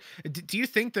year. Do you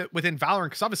think that within Valorant,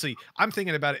 because obviously I'm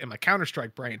thinking about it in my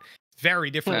Counter-Strike brain,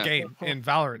 very different game in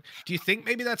Valorant. Do you think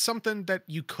maybe that's something that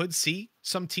you could see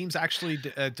some teams actually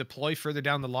deploy further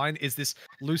down the line? Is this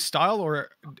loose style, or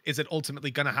is it ultimately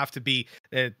going to have to be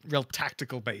a real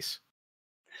tactical base?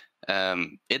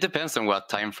 It depends on what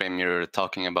time frame you're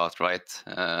talking about, right?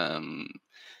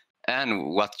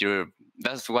 And what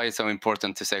that's why it's so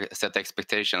important to set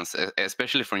expectations,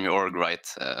 especially from your org, right?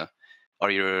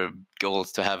 Are your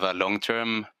goals to have a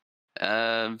long-term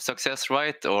success,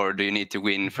 right? Or do you need to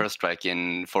win first strike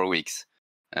in 4 weeks?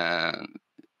 And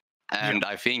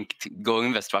I think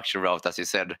going the structure route, as you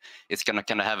said, it's gonna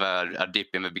kind of have a dip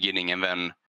in the beginning, and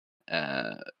then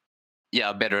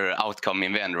a better outcome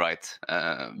in the end, right?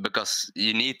 Because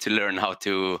you need to learn how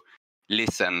to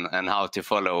listen and how to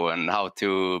follow and how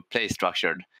to play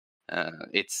structured.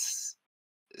 It's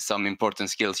some important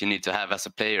skills you need to have as a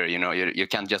player. You know, you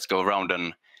can't just go around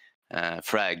and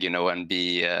frag, you know, and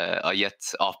be a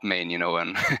Jett off main, you know,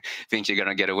 and think you're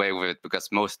gonna get away with it, because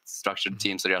most structured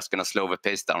teams are just gonna slow the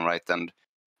pace down, right? And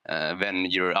then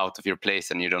you're out of your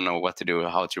place and you don't know what to do,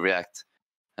 how to react.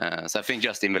 So I think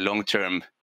just in the long term,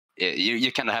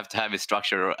 you kind of have to have a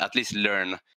structure, or at least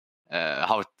learn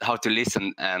how to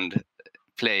listen and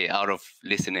play out of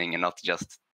listening and not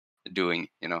just doing,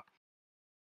 you know.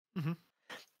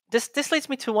 This leads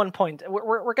me to one point.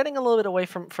 We're getting a little bit away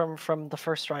from the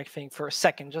first strike thing for a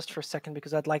second,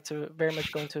 because I'd like to very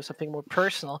much go into something more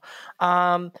personal.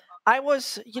 I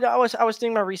was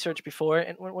doing my research before,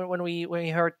 and when we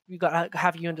heard we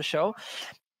have you in the show,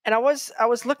 and I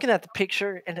was looking at the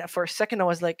picture, and for a second I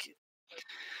was like,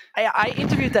 I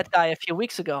interviewed that guy a few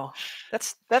weeks ago.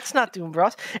 That's not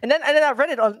d00mbr0s. And then I read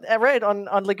it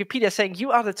on Wikipedia saying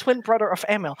you are the twin brother of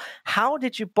ML. How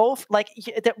did you both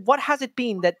what has it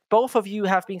been that both of you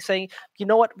have been saying, you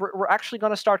know what, we're actually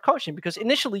going to start coaching? Because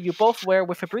initially you both were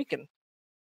with Fabriken.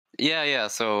 Yeah.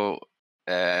 So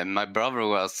my brother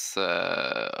was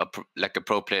a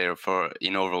pro player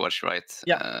in Overwatch, right?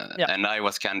 Yeah. And I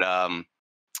was kind of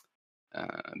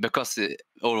because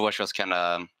Overwatch was kind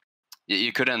of,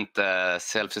 you couldn't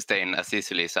self-sustain as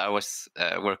easily. So I was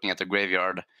working at a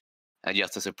graveyard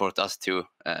just to support us two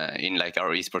in like our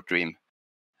esport dream.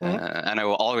 And I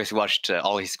always watched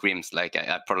all his scrims. Like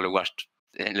I probably watched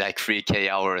like 3K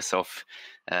hours of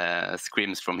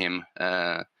scrims from him.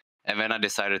 And then I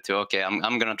decided to, okay,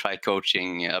 I'm gonna try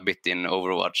coaching a bit in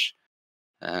Overwatch.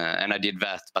 And I did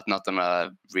that, but not on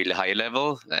a really high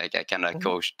level. Like I kind of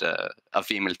coached a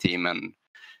female team and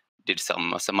did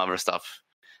some other stuff.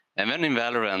 And then in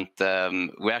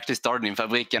Valorant, we actually started in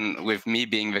Fabriken with me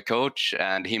being the coach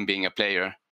and him being a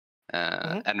player.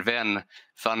 And then,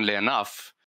 funnily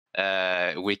enough,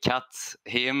 we cut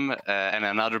him and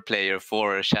another player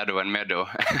for Shadow and Meadow.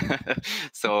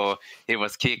 So he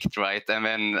was kicked, right? And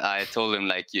then I told him,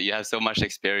 like, you have so much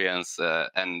experience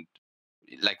and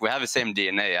like we have the same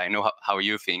DNA. I know how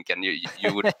you think, and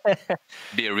you would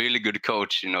be a really good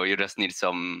coach. You know, you just need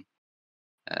some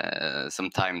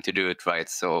time to do it right.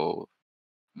 So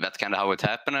that's kind of how it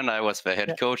happened. And I was the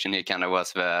head coach, and he kind of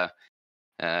was the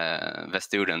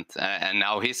student. And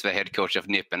now he's the head coach of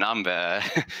NIP, and I'm the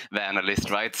analyst,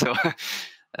 right? So,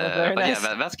 but nice.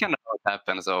 Yeah, that's kind of how it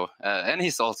happened. So, and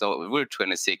he's also, we're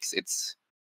 26. It's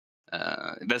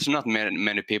there's not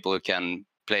many people who can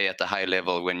play at a high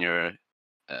level when you're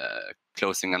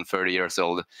closing on 30 years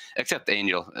old, except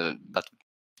Angel, but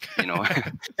you know,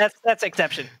 that's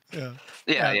exception. Yeah.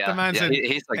 The man's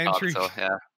he's like entry, God, so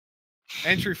yeah.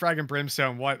 Entry frag and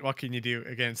brimstone. What can you do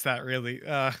against that, really?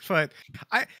 But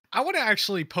I want to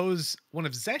actually pose one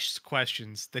of Zescht's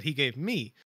questions that he gave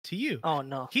me to you. Oh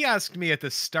no! He asked me at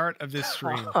the start of this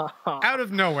stream, out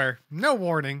of nowhere, no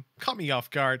warning, caught me off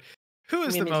guard. Who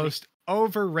is the most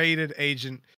overrated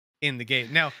agent in the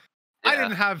game? Now, I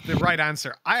didn't have the right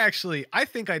answer. I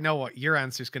think I know what your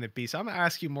answer is going to be. So I'm going to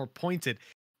ask you more pointed.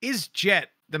 Is Jett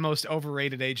the most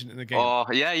overrated agent in the game? Oh,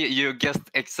 yeah, you guessed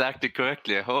exactly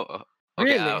correctly. Okay,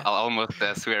 really? I'll almost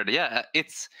swear. Yeah,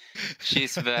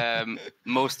 she's the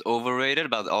most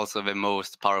overrated, but also the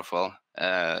most powerful.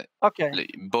 Okay.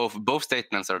 Both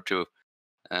statements are true.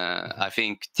 I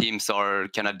think teams are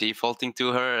kind of defaulting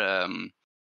to her.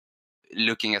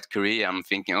 Looking at Korea, I'm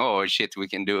thinking, oh shit, we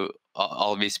can do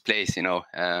all these plays, you know,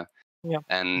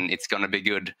 and it's gonna be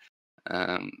good.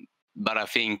 But I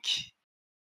think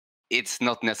it's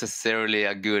not necessarily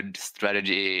a good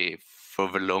strategy for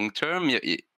the long term.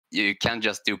 You can't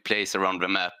just do plays around the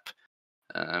map.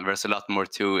 There's a lot more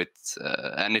to it.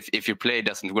 And if your play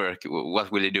doesn't work,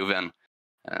 what will you do then?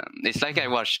 It's like I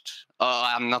watched. Oh,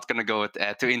 I'm not gonna go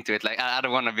too into it. Like I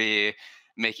don't want to be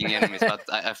making enemies, but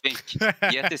I think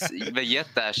the Jett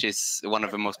dash is one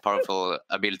of the most powerful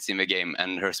abilities in the game,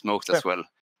 and her smokes as well.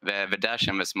 The dash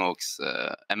and the smokes,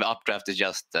 and the updraft is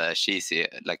just cheesy.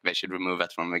 Like they should remove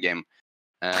that from the game.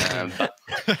 But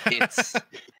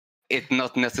it's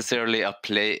not necessarily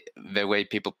the way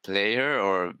people play her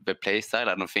or the play style.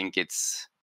 I don't think it's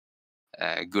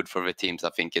good for the teams.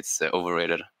 I think it's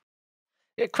overrated.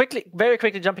 Yeah, very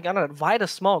quickly jumping on it. Why the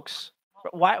smokes?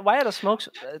 Why are the smokes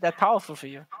that powerful for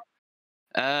you?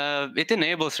 It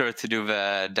enables her to do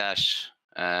the dash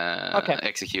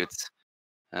execute.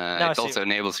 It also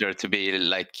enables her to be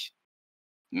like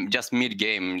just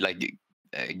mid-game, like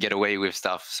get away with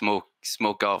stuff,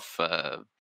 smoke off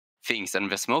things,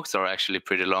 and the smokes are actually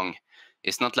pretty long.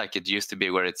 It's not like it used to be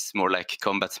where it's more like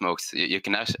combat smokes. You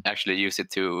can actually use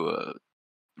it to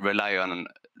rely on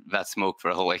that smoke for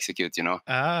a whole execute, you know.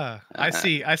 I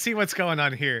see what's going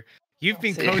on here. You've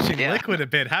been coaching Liquid a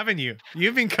bit, haven't you?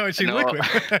 You've been coaching Liquid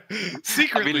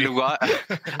secretly.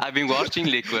 I've been watching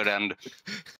Liquid and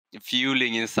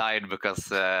fueling inside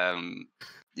because I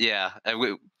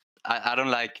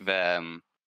don't like the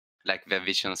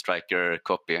Vision Striker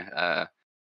copy. I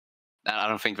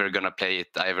don't think we're gonna play it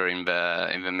either in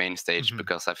the main stage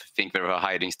because I think we're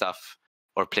hiding stuff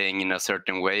or playing in a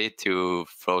certain way to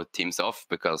throw teams off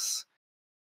because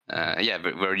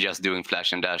we're just doing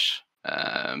flash and dash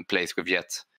plays with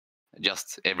Jett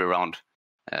just every round,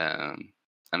 and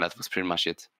that was pretty much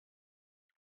it.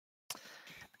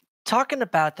 Talking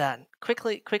about that,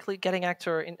 quickly getting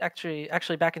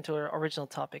actually back into our original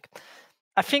topic.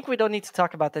 I think we don't need to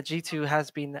talk about that G2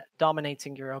 has been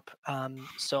dominating Europe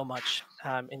so much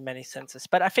in many senses.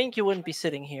 But I think you wouldn't be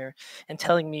sitting here and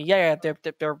telling me,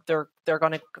 they're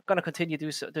gonna continue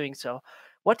doing so.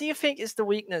 What do you think is the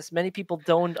weakness many people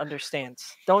don't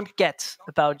get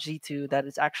about G2 that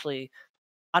is actually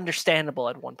understandable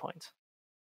at one point?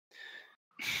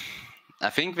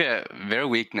 I think their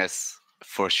weakness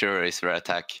for sure is their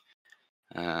attack.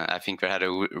 I think they had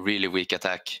a really weak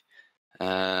attack.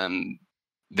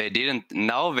 They didn't.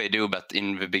 Now they do, but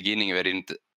in the beginning they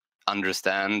didn't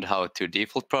understand how to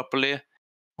default properly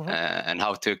and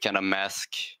how to kind of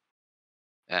mask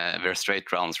their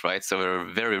straight rounds, right? So they're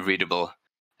very readable,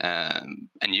 and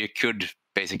you could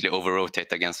basically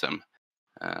over-rotate against them.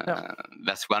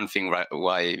 That's one thing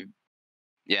why.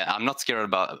 Yeah, I'm not scared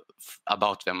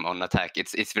about them on attack.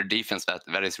 It's their defense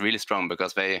that is really strong,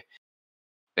 because they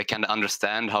can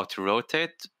understand how to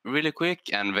rotate really quick,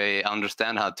 and they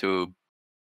understand how to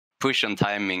push on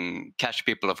timing, catch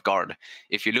people off guard.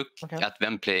 If you look at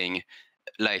them playing,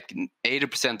 like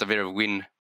 80% of their win,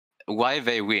 why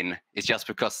they win is just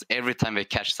because every time they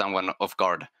catch someone off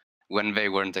guard when they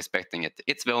weren't expecting it.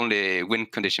 It's the only win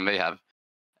condition they have,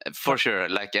 for sure.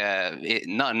 Like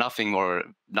nothing more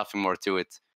to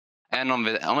it. And on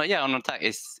attack,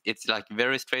 it's like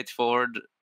very straightforward.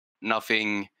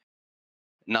 Nothing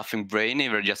brainy.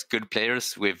 They're just good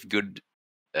players with good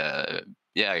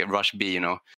rush B,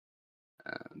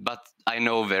 but I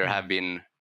know they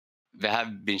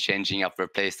have been changing up their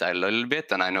play style a little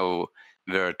bit, and I know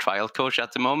their trial coach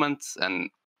at the moment, and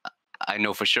I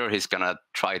know for sure he's gonna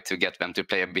try to get them to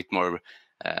play a bit more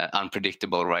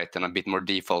unpredictable, right, and a bit more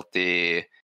defaulty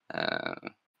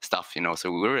stuff,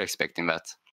 So we were expecting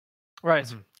that. Right.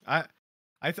 Mm-hmm.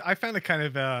 I found it kind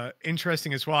of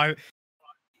interesting as well.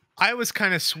 I was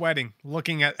kind of sweating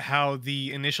looking at how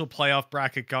the initial playoff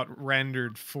bracket got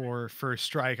rendered for First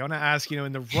Strike. I want to ask,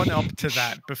 in the run up to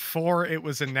that, before it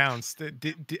was announced,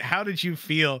 how did you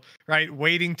feel, right,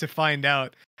 waiting to find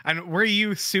out? And were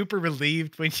you super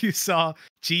relieved when you saw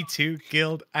G2,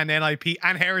 Guild, and NIP,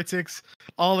 and Heretics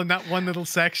all in that one little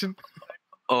section?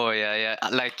 Oh, yeah.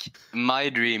 Like, my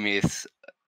dream is,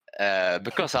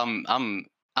 because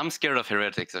I'm scared of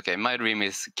Heretics. Okay, my dream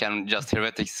is, can just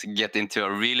Heretics get into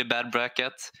a really bad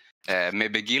bracket?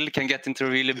 Maybe Guild can get into a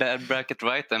really bad bracket,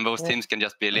 right? And those teams can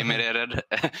just be eliminated,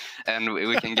 and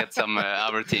we can get some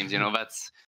other teams.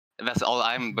 That's all.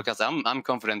 Because I'm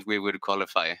confident we would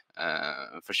qualify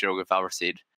for sure with our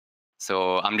seed.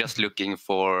 So I'm just looking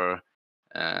for.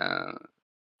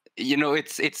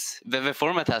 It's the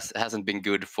format hasn't been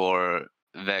good for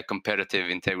the competitive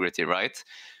integrity, right?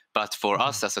 But for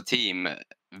us as a team,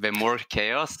 the more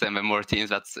chaos and the more teams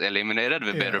that's eliminated,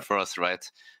 the better for us, right?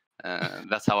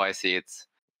 That's how I see it.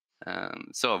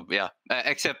 So yeah,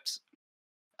 except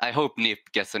I hope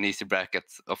NIP gets an easy bracket,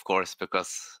 of course,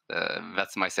 because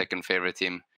that's my second favorite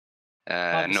team.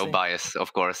 No bias,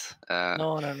 of course.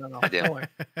 No. Yeah. Don't worry.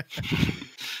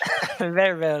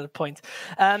 Very valid point.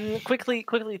 Quickly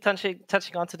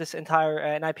touching onto this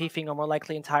entire NIP thing, or more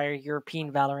likely entire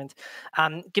European Valorant.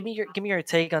 Give me your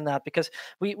take on that, because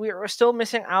we are still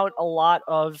missing out a lot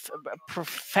of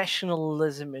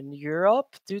professionalism in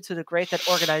Europe due to the great that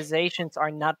organizations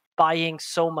are not buying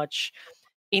so much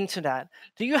into that.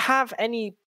 Do you have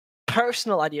any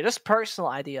personal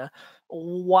idea,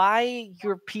 why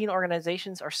European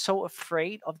organizations are so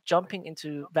afraid of jumping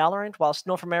into Valorant, whilst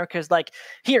North America is like,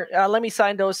 here, let me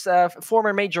sign those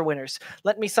former major winners.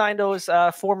 Let me sign those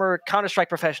former Counter-Strike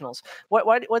professionals.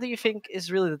 What do you think is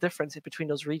really the difference between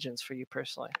those regions for you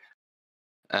personally?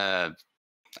 I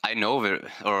know,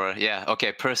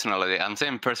 personally, I'm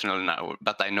saying personally now,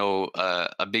 but I know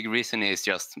a big reason is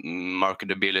just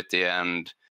marketability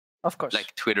and, of course,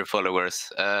 like Twitter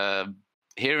followers.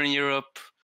 Here in Europe,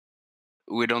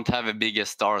 we don't have the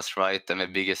biggest stars, right, and the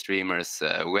biggest streamers.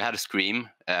 We had Scream,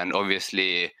 and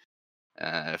obviously,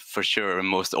 for sure,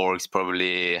 most orgs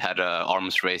probably had an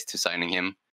arms race to signing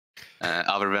him.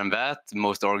 Other than that,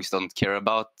 most orgs don't care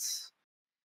about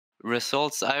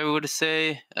results, I would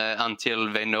say,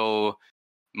 until they know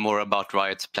more about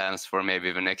Riot's plans for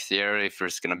maybe the next year, if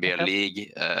there's going to be a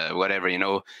league, whatever.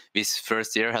 This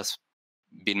first year has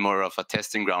been more of a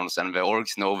testing grounds, and the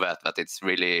orgs know that it's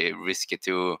really risky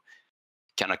to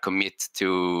kind of commit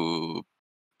to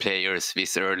players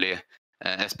this early,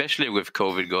 especially with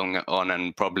COVID going on,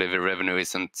 and probably the revenue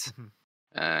isn't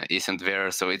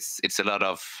there. So it's a lot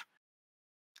of,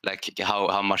 like,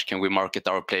 how much can we market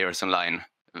our players online,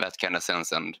 that kind of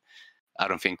sense. And I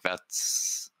don't think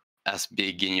that's as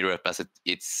big in Europe as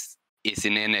it's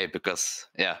in NA, because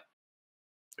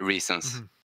reasons.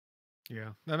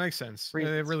 Yeah, that makes sense.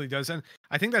 It really does. And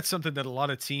I think that's something that a lot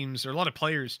of teams or a lot of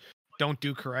players don't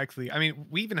do correctly. I mean,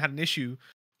 we even had an issue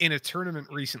in a tournament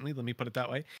recently, let me put it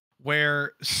that way,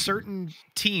 where certain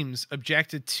teams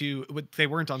objected to, they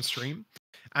weren't on stream,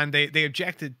 and they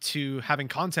objected to having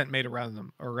content made around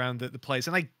them, or around the plays.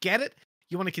 And I get it.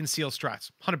 You want to conceal strats.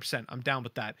 100%. I'm down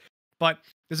with that. But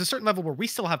there's a certain level where we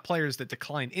still have players that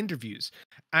decline interviews.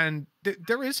 And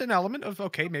there is an element of,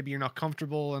 okay, maybe you're not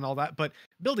comfortable and all that, but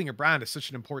building a brand is such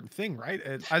an important thing, right?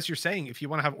 As you're saying, if you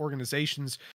want to have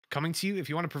organizations coming to you, if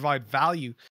you want to provide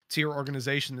value to your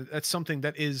organization, that's something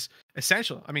that is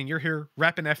essential. I mean, you're here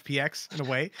repping FPX in a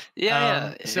way.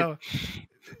 Yeah. So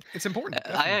it's important.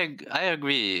 I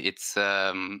agree. It's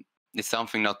it's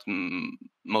something not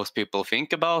most people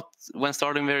think about when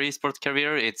starting their esports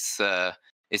career. It's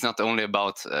not only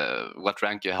about what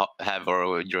rank you have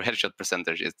or your headshot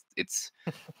percentage. It's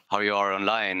how you are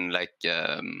online. Like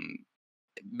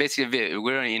basically,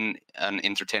 we're in an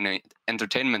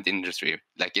entertainment industry.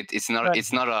 Like it's not Right.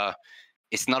 it's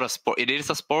not a sport. It is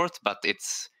a sport, but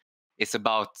it's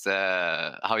about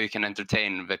how you can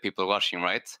entertain the people watching,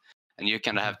 right? And you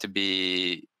kind of have to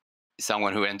be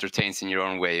someone who entertains in your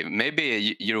own way.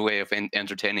 Maybe your way of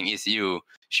entertaining is you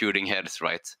shooting heads,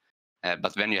 right?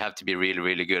 But then you have to be really,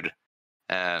 really good.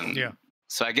 Yeah.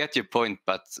 So I get your point,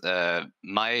 but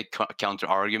my counter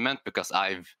argument, because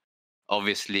I've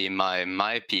obviously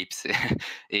my peeps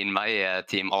in my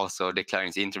team also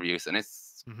declines interviews, and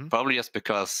it's probably just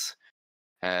because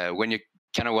when you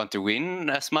kind of want to win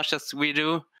as much as we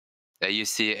do, you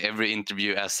see every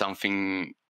interview as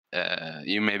something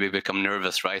you maybe become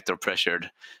nervous, right, or pressured,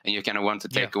 and you kind of want to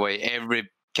take away every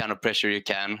kind of pressure you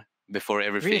can before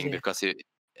everything, Really? because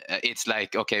it's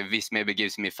like, okay, this maybe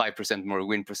gives me 5% more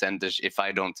win percentage if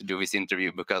I don't do this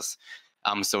interview because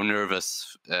I'm so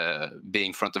nervous being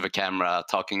in front of a camera,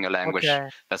 talking a language Okay.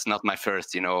 that's not my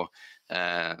first,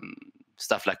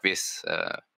 stuff like this.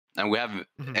 And we have,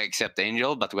 except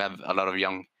Angel, but we have a lot of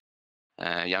young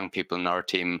people in our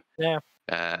team. Yeah.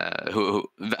 Who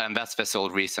and that's the sole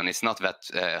reason. It's not that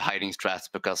hiding strats,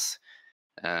 because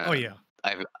Oh yeah.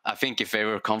 I think if they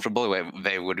were comfortable,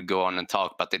 they would go on and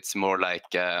talk. But it's more like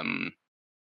the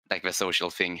social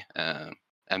thing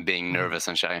and being nervous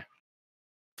and shy.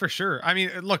 For sure. I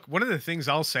mean, look, one of the things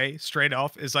I'll say straight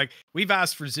off is like, we've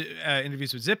asked for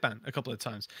interviews with Zipman a couple of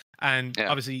times, and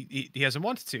obviously he hasn't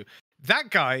wanted to. That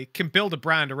guy can build a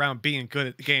brand around being good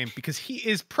at the game, because he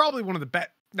is probably one of the best.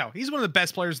 No, he's one of the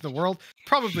best players in the world,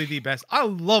 probably the best. I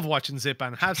love watching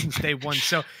Zipman, have since day one.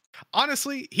 So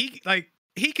honestly, he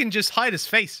can just hide his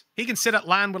face. He can sit at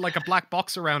LAN with like a black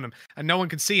box around him and no one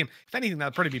can see him. If anything,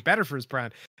 that'd probably be better for his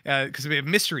brand, because it'd be a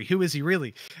mystery. Who is he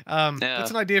really?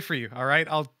 That's an idea for you. All right,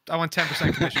 I want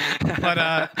 10% commission. But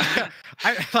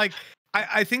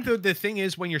I think the thing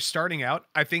is, when you're starting out,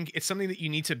 I think it's something that you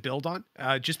need to build on,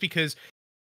 just because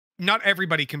not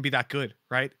everybody can be that good,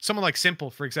 right? Someone like Simple,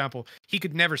 for example, he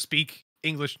could never speak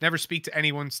English, never speak to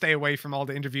anyone, stay away from all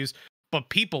the interviews, but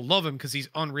people love him because he's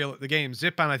unreal at the game.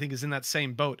 Zipman, I think, is in that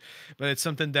same boat, but it's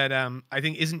something that I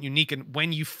think isn't unique. And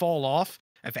when you fall off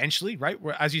eventually, right,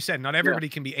 where, as you said, not everybody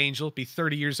can be Angel, be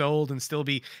 30 years old and still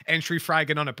be entry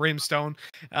fragging on a brimstone.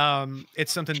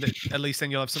 It's something that at least then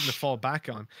you'll have something to fall back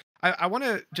on. I want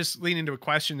to just lean into a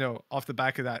question, though, off the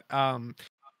back of that.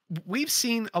 We've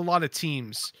seen a lot of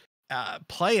teams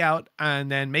play out and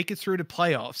then make it through to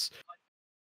playoffs.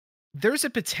 There's a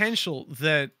potential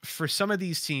that for some of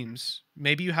these teams,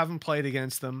 maybe you haven't played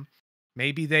against them,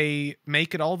 maybe they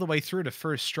make it all the way through to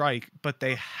first strike, but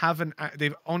they've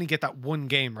only get that one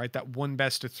game, right? That one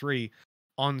best of 3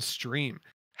 on stream.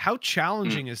 How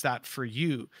challenging is that for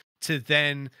you to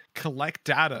then collect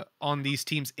data on these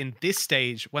teams in this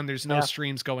stage when there's no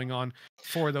streams going on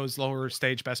for those lower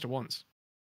stage best of 1s?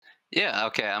 Yeah,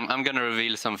 okay. I'm gonna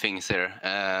reveal some things here.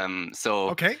 So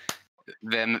okay,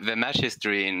 the match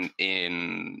history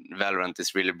in Valorant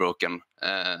is really broken.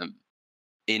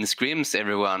 In scrims,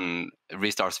 everyone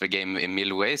restarts the game in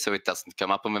midway, so it doesn't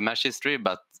come up on the match history.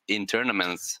 But in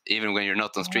tournaments, even when you're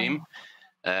not on stream,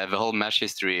 the whole match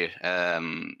history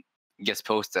gets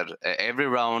posted. Every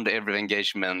round, every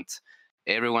engagement,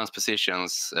 everyone's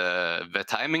positions, the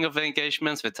timing of the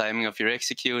engagements, the timing of your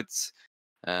executes.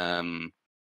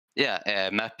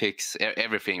 Map picks,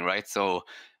 everything, right? So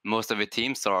most of the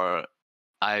teams are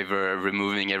either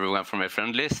removing everyone from a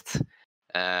friend list,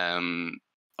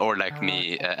 or like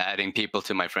me, adding people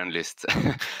to my friend list.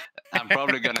 I'm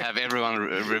probably gonna have everyone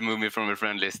remove me from a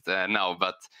friend list now,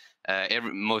 but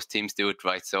most teams do it,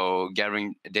 right? So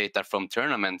gathering data from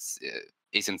tournaments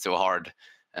isn't so hard.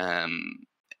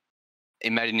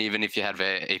 Imagine even if you have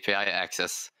a API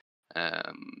access,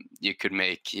 you could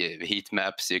make heat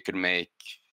maps, you could make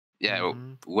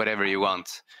whatever you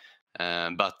want.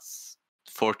 But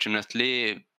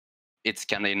fortunately, it's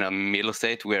kind of in a middle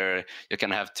state where you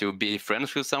can have to be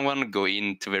friends with someone, go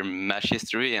into their match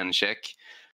history and check.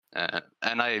 And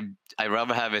I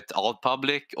rather have it all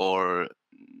public or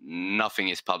nothing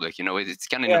is public. You know, it's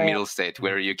kind of in a middle state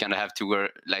where you kind of have to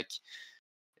work, like,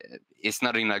 it's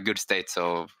not in a good state.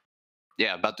 So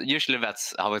yeah, but usually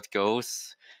that's how it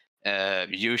goes.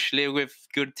 Usually with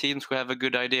good teams who have a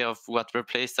good idea of what their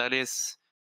playstyle is.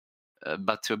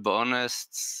 But to be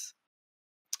honest,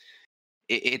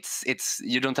 it's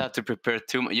you don't have to prepare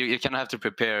too much. You kind of have to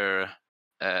prepare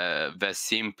the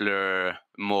simpler,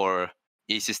 more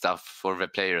easy stuff for the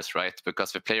players, right?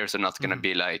 Because the players are not going to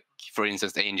be like, for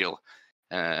instance, Angel.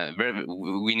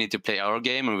 We need to play our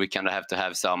game, and we kind of have to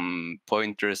have some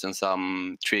pointers and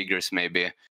some triggers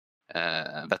maybe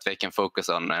that they can focus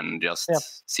on, and just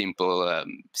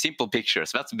simple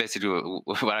pictures. That's basically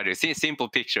what I do. See simple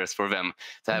pictures for them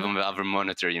to have on the other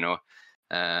monitor, you know.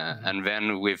 And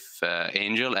then with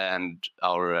Angel and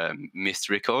our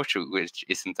mystery coach, which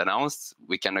isn't announced,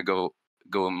 we kind of go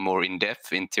more in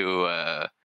depth into a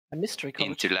mystery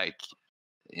coach,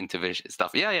 into the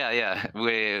stuff. Yeah.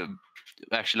 We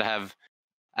actually have.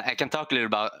 I can talk a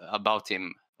little about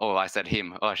him. Oh, I said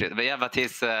him. Oh shit! But yeah, but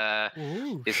he's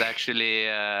actually.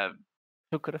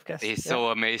 Who could have guessed? He's so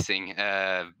amazing,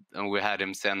 and we had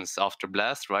him since after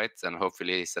Blast, right? And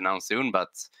hopefully he's announced soon. But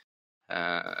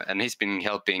and he's been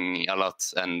helping a lot,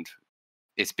 and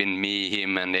it's been me,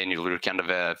 him, and Daniel. We're kind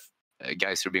of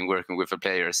guys who've been working with the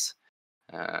players,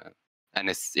 and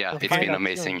it's been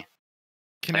amazing.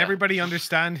 Can everybody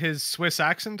understand his Swiss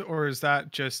accent, or is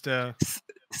that just No.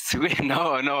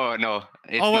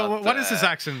 What is his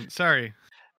accent? Sorry.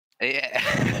 Yeah.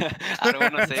 I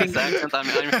don't want to say his accent.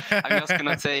 I'm just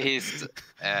gonna say he's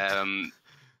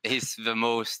the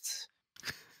most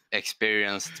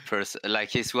experienced person. Like,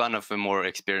 he's one of the more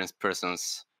experienced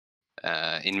persons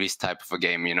in this type of a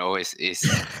game. You know, he's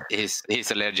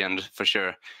a legend for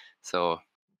sure. So.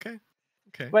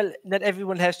 Okay. Well, not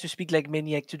everyone has to speak like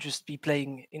Maniac to just be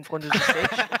playing in front of the stage.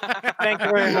 Thank you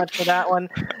very much for that one.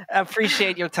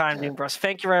 Appreciate your time, d00mbr0s.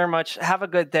 Thank you very much. Have a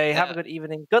good day. Have a good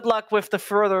evening. Good luck with the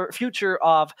further future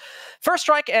of First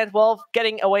Strike. And, well,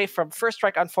 getting away from First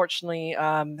Strike, unfortunately,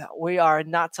 we are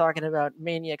not talking about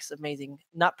Maniac's amazing,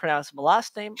 not pronounceable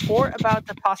last name, or about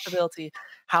the possibility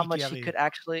how much he could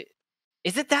actually...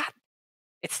 Is it that?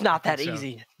 It's not that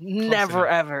easy. Never,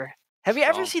 ever. Have you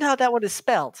ever seen how that one is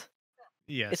spelled?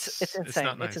 Yes, it's insane.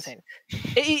 It's, nice. It's insane.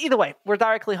 Either way, we're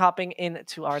directly hopping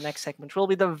into our next segment, which will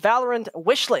be the Valorant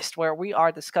wish list, where we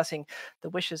are discussing the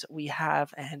wishes we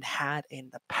have and had in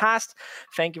the past.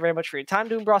 Thank you very much for your time,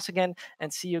 d00mbr0s, again,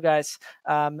 and see you guys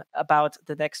about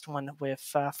the next one with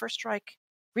First Strike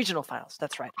regional finals.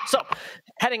 That's right. So,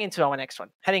 heading into our next one,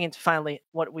 heading into finally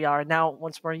what we are now.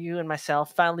 Once more, you and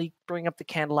myself finally bring up the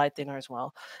candlelight dinner as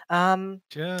well. I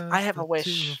have a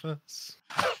wish.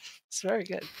 It's very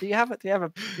good. Do you have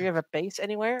a bass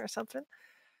anywhere or something?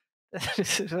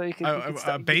 So you can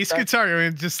a bass guitar. I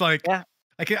mean, just like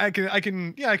I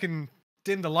can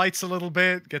dim the lights a little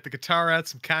bit, get the guitar out,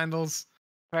 some candles,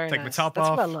 take my top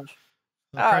off. That's what I love.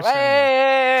 Oh,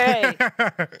 hey!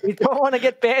 We don't want to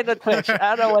get banned on Twitch.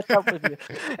 I don't know what's up with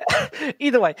you.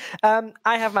 Either way,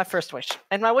 I have my first wish,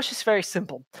 and my wish is very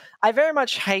simple. I very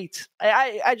much hate.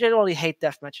 I generally hate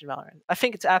deathmatch in Valorant. I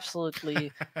think it's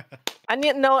absolutely. I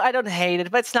don't hate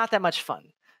it, but it's not that much fun.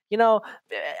 You know,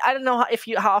 I don't know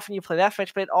how often you play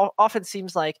deathmatch, but it often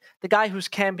seems like the guy who's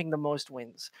camping the most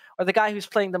wins, or the guy who's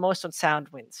playing the most on sound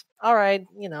wins. All right,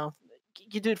 you know,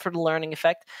 you do it for the learning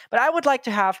effect, but I would like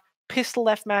to have pistol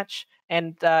deathmatch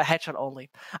and headshot only.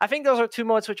 I think those are two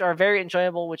modes which are very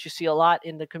enjoyable, which you see a lot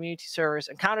in the community servers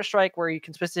and Counter-Strike, where you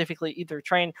can specifically either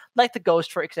train, like the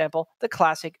Ghost, for example, the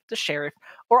Classic, the Sheriff,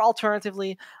 or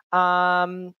alternatively,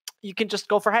 you can just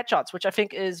go for headshots, which I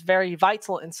think is very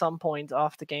vital in some point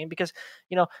of the game, because,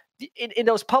 you know, in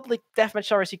those public deathmatch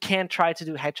servers, you can't try to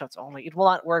do headshots only. It will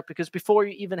not work, because before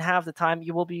you even have the time,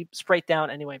 you will be sprayed down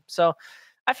anyway. So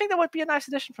I think that would be a nice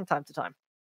addition from time to time.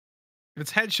 If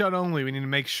it's headshot only, we need to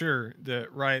make sure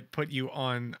that Riot put you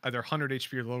on either 100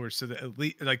 HP or lower, so that at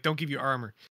least, like, don't give you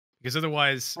armor, because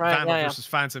otherwise, Vandal versus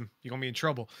Phantom, you're gonna be in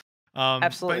trouble.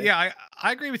 Absolutely. But yeah,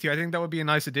 I agree with you. I think that would be a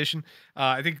nice addition.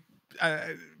 I think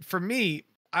for me,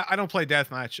 I don't play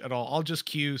deathmatch at all. I'll just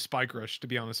queue Spike Rush, to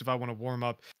be honest, if I want to warm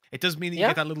up. It does mean that you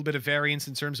get that little bit of variance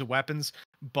in terms of weapons,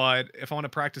 but if I want to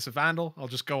practice a Vandal, I'll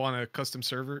just go on a custom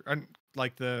server,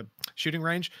 like the shooting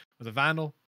range with a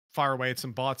Vandal, fire away at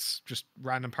some bots, just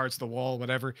random parts of the wall,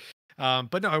 whatever.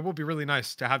 But no, it would be really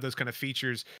nice to have those kind of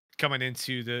features coming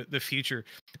into the future.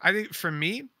 I think for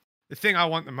me, the thing I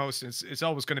want the most is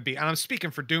always going to be, and I'm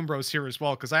speaking for d00mbr0s here as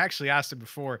well, because I actually asked him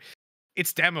before,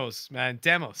 it's demos, man.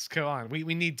 Demos. Come on. We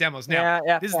need demos. Now,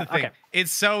 this is the thing. Okay.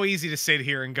 It's so easy to sit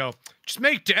here and go, just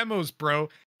make demos, bro.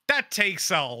 That takes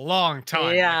a long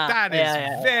time. Yeah. Like, that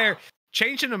is very...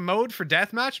 Changing a mode for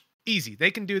deathmatch, easy.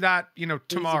 They can do that, you know,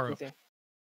 tomorrow. Easy.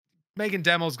 Making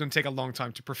demos is going to take a long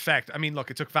time to perfect. I mean,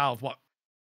 look, it took Valve, what,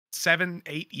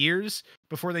 7-8 years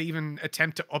before they even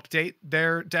attempt to update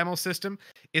their demo system.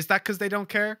 Is that because they don't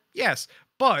care? Yes,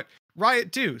 but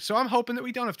Riot do. So I'm hoping that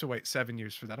we don't have to wait 7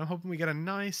 years for that. I'm hoping we get a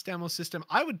nice demo system.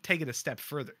 I would take it a step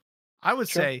further. I would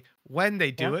say when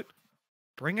they do it,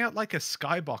 bring out like a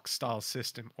Skybox style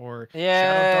system, or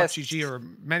Yes. Shadow.gg, or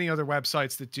many other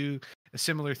websites that do a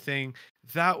similar thing.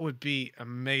 That would be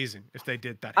amazing if they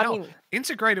did that. I Hell, mean,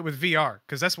 integrate it with VR,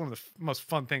 because that's one of the most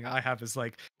fun thing I have is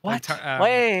like what? what's the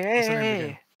name of the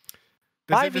game?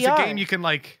 Why There's a game VR? you can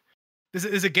like.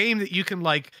 There's a game that you can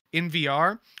like in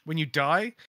VR when you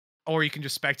die, or you can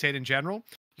just spectate in general.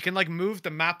 You can like move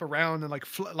the map around and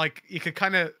like you could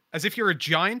kind of, as if you're a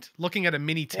giant looking at a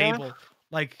mini table,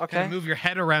 like kind Okay. of move your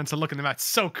head around to look in the map. It's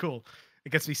so cool.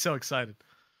 It gets me so excited.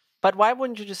 But why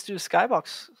wouldn't you just do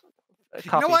Skybox?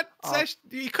 You know what, Zescht?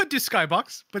 You could do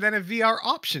Skybox, but then a VR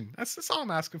option. That's all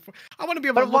I'm asking for. I want to be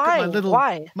able But to look why? at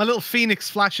Why? my little phoenix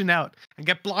flashing out and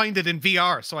get blinded in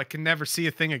VR so I can never see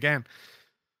a thing again.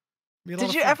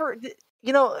 Did you ever?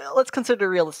 You know, let's consider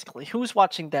realistically. Who's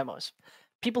watching demos?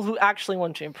 People who actually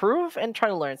want to improve and try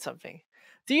to learn something.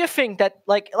 Do you think that,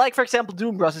 like for example,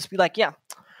 d00mbr0s is be like, yeah,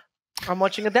 I'm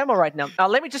watching a demo right now. Now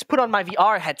let me just put on my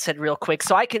VR headset real quick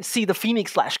so I can see the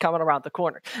Phoenix Flash coming around the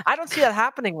corner. I don't see that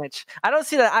happening, Mitch. I don't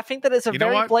see that. I think that is a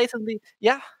very blatantly,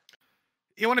 yeah.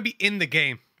 You want to be in the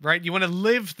game, right? You want to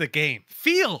live the game,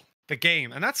 feel the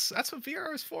game, and that's what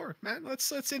VR is for, man.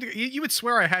 Let's you would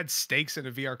swear I had stakes in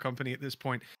a VR company at this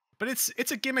point. But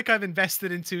it's a gimmick I've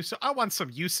invested into, so I want some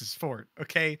uses for it,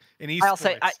 okay? In esports. I'll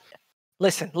say,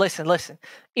 listen.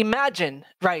 Imagine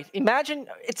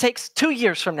it takes 2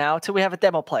 years from now till we have a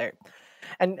demo player,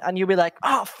 and you'll be like,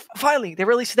 oh, finally they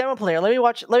released a demo player. Let me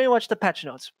watch the patch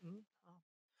notes.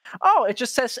 Oh, it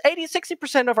just says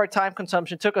 60% of our time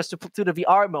consumption took us to the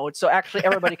VR mode, so actually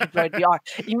everybody can play VR.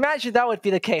 Imagine that would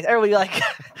be the case. Everybody like,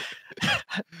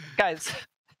 guys,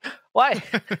 why?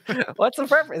 What's the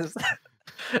purpose?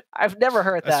 I've never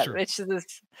heard that. It's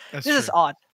this is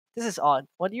odd. This is odd.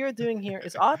 What you're doing here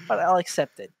is odd, but I'll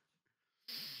accept it.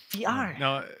 VR.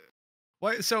 No.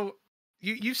 What? So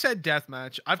you said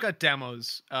deathmatch. I've got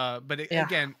demos. But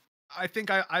again, I think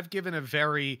I've given a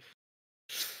very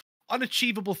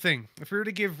unachievable thing. If we were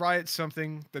to give Riot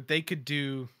something that they could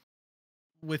do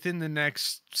within the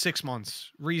next 6 months,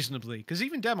 reasonably, because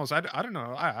even demos, I don't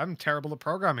know. I'm terrible at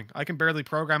programming. I can barely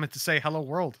program it to say hello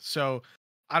world. So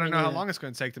I don't know how long it's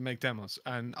going to take to make demos.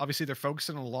 And obviously they're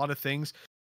focusing on a lot of things.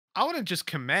 I want to just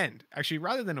commend, actually,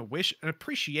 rather than a wish, an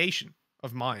appreciation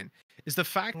of mine, is the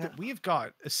fact that we've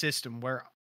got a system where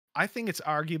I think it's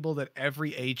arguable that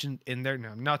every agent in there,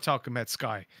 now I'm not talking about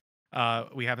Skye.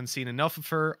 We haven't seen enough of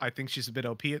her. I think she's a bit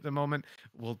OP at the moment.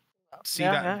 We'll see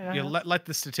that. Let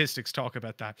the statistics talk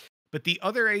about that. But the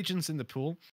other agents in the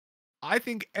pool, I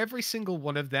think every single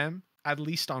one of them, at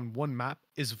least on one map,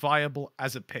 is viable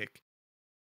as a pick.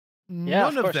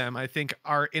 None of them, I think,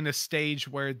 are in a stage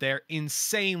where they're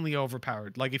insanely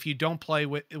overpowered. Like, if you don't play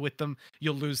with them,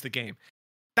 you'll lose the game.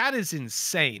 That is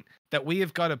insane that we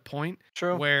have got a point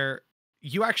where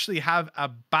you actually have a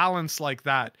balance like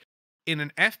that in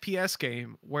an FPS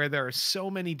game where there are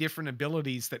so many different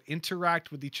abilities that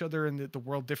interact with each other in the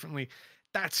world differently.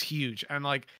 That's huge. And,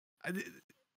 like,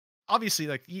 obviously,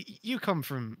 like, you come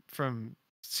from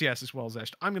CS as well,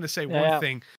 Zescht. I'm going to say one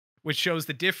thing which shows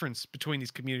the difference between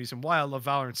these communities and why I love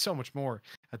Valorant so much more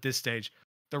at this stage: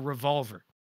 the revolver.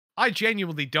 I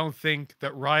genuinely don't think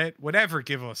that Riot would ever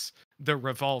give us the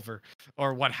revolver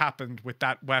or what happened with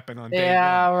that weapon on day one.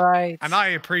 Yeah, right. And I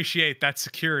appreciate that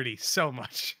security so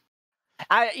much.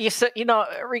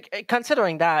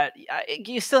 Considering that,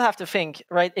 you still have to think,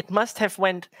 right? It must have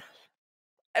went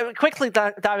quickly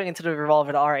diving into the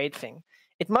revolver, the R8 thing.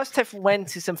 It must have went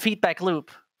to some feedback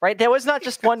loop. Right, there was not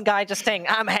just one guy just saying,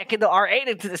 "I'm hacking the R8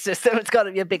 into the system. It's got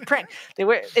to be a big prank."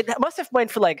 It must have went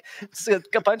for like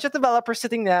a bunch of developers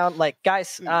sitting down, like,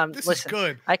 guys, this listen, is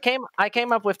good. I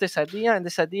came up with this idea and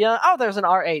this idea. Oh, there's an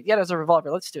R8. Yeah, there's a revolver.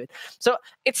 Let's do it. So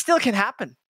it still can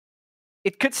happen.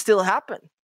 It could still happen.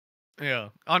 Yeah,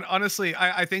 honestly,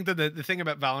 I think that the thing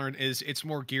about Valorant is it's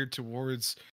more geared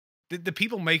towards the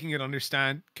people making it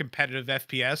understand competitive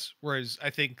FPS, whereas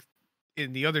I think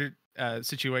in the other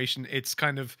situation, it's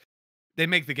kind of, they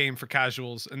make the game for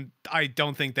casuals, and I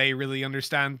don't think they really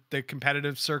understand the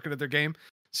competitive circuit of their game,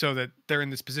 so that they're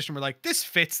in this position where, like, this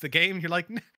fits the game. You're like,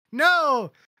 no,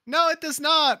 it does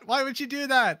not. Why would you do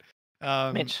that?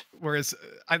 Mitch. Whereas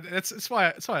that's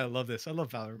why I love this. I love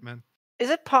Valorant, man. Is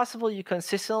it possible you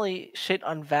consistently shit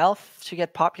on Valve to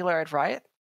get popular at Riot?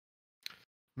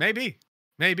 Maybe.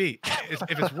 If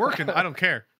it's working, I don't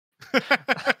care.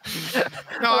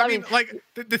 No, I mean, like,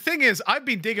 the thing is, I've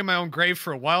been digging my own grave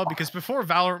for a while, because before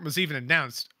Valorant was even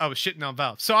announced, I was shitting on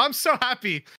Valve. So I'm so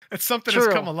happy that something has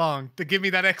come along to give me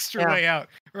that extra way out,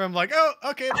 where I'm like, oh,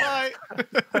 okay, bye.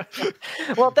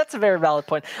 Well, that's a very valid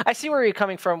point. I see where you're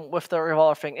coming from with the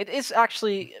revolver thing. It is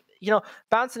actually,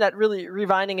 bouncing that, really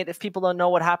rewinding it, if people don't know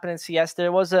what happened in CS,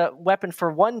 there was a weapon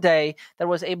for one day that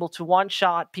was able to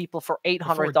one-shot people for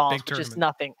 $800, which is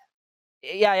nothing.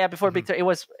 Yeah, before Big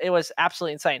Tournament, it was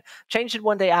absolutely insane. Changed it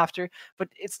one day after, but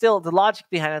it's still the logic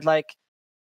behind it, like,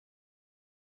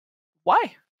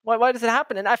 why? Why does it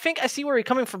happen? And I think I see where you're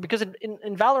coming from, because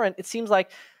in Valorant, it seems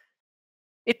like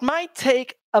it might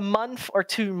take a month or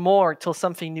two more till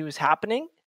something new is happening,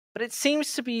 but it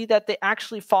seems to be that they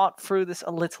actually fought through this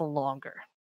a little longer.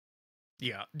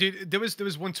 Yeah, dude, there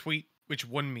was one tweet which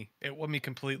won me. It won me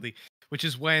completely, which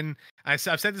is when I've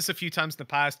said this a few times in the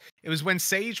past. It was when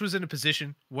Sage was in a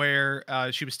position where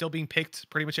she was still being picked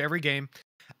pretty much every game,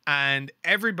 and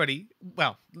everybody,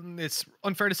 well, it's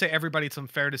unfair to say everybody, it's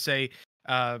unfair to say,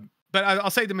 but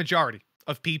I'll say the majority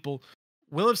of people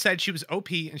will have said she was OP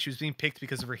and she was being picked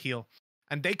because of her heal.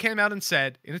 And they came out and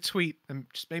said in a tweet, and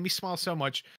just made me smile so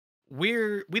much,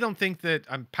 we don't think that,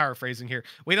 I'm paraphrasing here,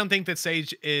 we don't think that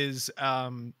Sage is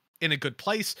in a good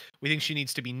place. We think she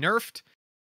needs to be nerfed,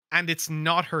 and it's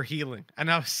not her healing. And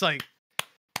I was like,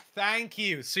 thank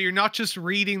you. So you're not just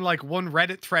reading like one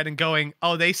Reddit thread and going,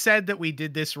 oh, they said that we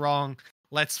did this wrong,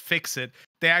 let's fix it.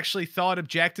 They actually thought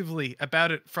objectively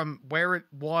about it from where it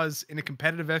was in a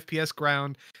competitive FPS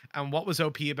ground and what was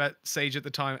OP about Sage at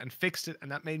the time, and fixed it. And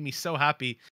that made me so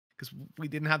happy, because we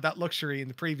didn't have that luxury in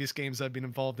the previous games I've been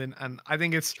involved in. And I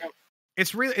think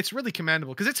it's really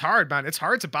commendable, because it's hard, man. It's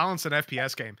hard to balance an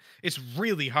FPS game. It's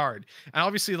really hard. And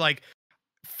obviously, like,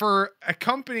 for a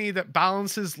company that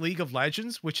balances League of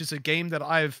Legends, which is a game that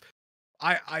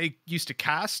I used to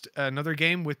cast another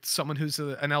game with someone who's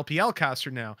an LPL caster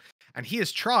now, and he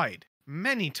has tried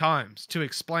many times to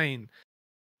explain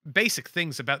basic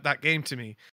things about that game to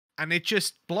me, and it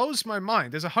just blows my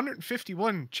mind. There's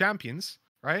 151 champions,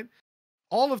 right?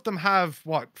 All of them have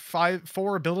what,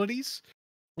 4 abilities?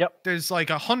 Yep. There's like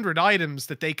 100 items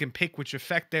that they can pick which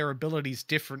affect their abilities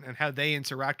different and how they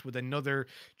interact with another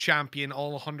champion,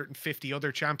 all 150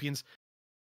 other champions.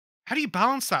 How do you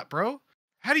balance that, bro?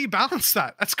 How do you balance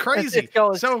that? That's crazy. It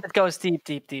goes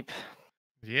deep.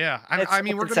 Yeah, I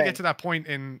mean, we're going to get to that point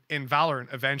in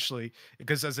Valorant eventually,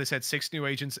 because as I said, 6 new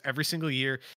agents every single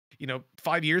year.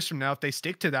 5 years from now, if they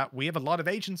stick to that, we have a lot of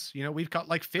agents. We've got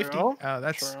like 50. True.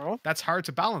 That's hard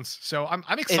to balance. So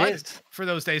I'm excited for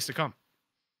those days to come.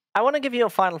 I want to give you a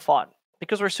final thought,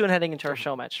 because we're soon heading into our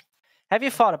show match. Have you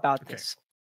thought about this?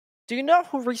 Do you know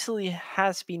who recently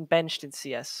has been benched in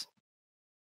CS?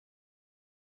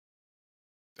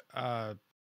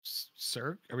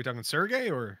 Sir, are we talking Sergey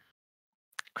or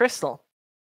Crystal?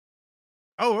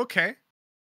 Oh, okay.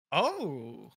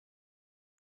 Oh,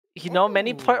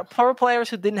 many pro players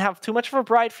who didn't have too much of a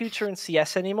bright future in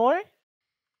CS anymore.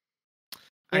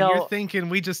 You're thinking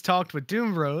we just talked with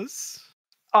d00mbr0s?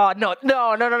 Oh, no,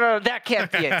 that can't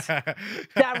be it.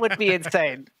 That would be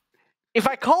insane. If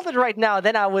I called it right now,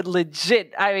 then I would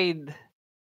legit,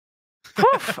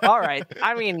 all right.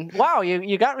 Wow,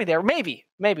 you got me there. Maybe.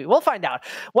 We'll find out.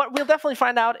 What we'll definitely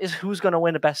find out is who's going to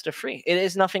win the best of 3. It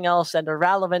is nothing else than the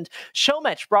RALOVANT show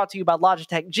match, brought to you by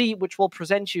Logitech G, which will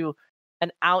present you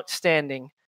an outstanding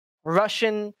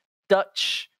Russian,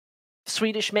 Dutch,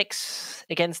 Swedish mix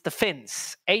against the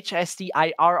Finns,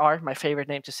 HSDIRR, my favorite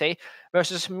name to say,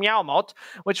 versus Meowmot,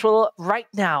 which will right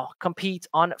now compete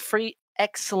on 3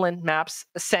 excellent maps: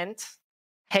 Ascent,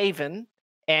 Haven,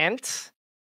 and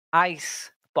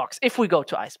Icebox. If we go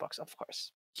to Icebox, of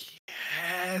course.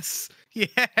 Yes.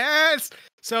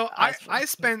 So I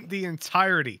spent the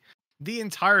entirety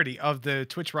of the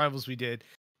Twitch Rivals we did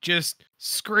just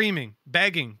screaming,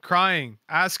 begging, crying,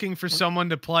 asking for someone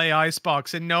to play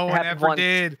Icebox, and no one ever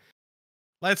did.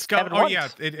 Let's go. Oh yeah,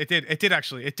 it did. It did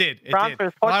actually. It did. But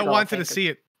I wanted to see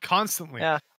it constantly.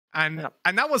 Yeah. And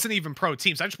that wasn't even pro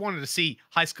teams. I just wanted to see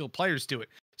high skill players do it.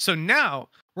 So now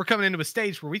we're coming into a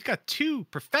stage where we've got 2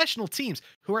 professional teams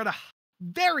who are at a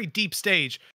very deep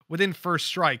stage within First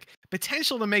Strike,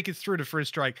 potential to make it through to First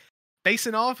Strike,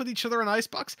 facing off with each other on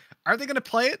Icebox. Are they going to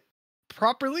play it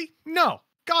properly? No.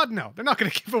 God, no. They're not going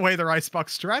to give away their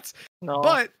Icebox strats. No.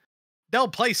 But they'll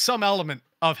play some element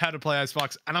of how to play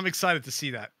Icebox, and I'm excited to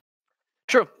see that.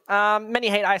 True. Many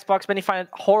hate Icebox. Many find it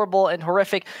horrible and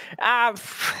horrific.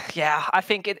 Yeah, I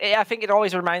think it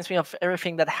always reminds me of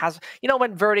everything that has.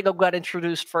 When Vertigo got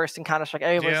introduced first in Counter-Strike,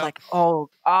 everyone's like, "Oh,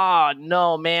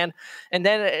 no, man!" And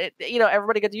then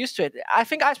everybody got used to it. I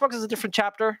think Icebox is a different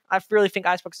chapter. I really think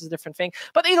Icebox is a different thing.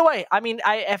 But either way,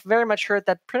 I have very much heard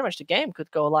that pretty much the game could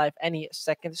go live any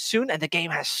second soon, and the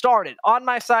game has started. On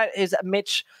my side is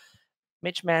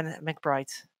MitchMan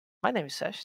McBride. My name is Zescht.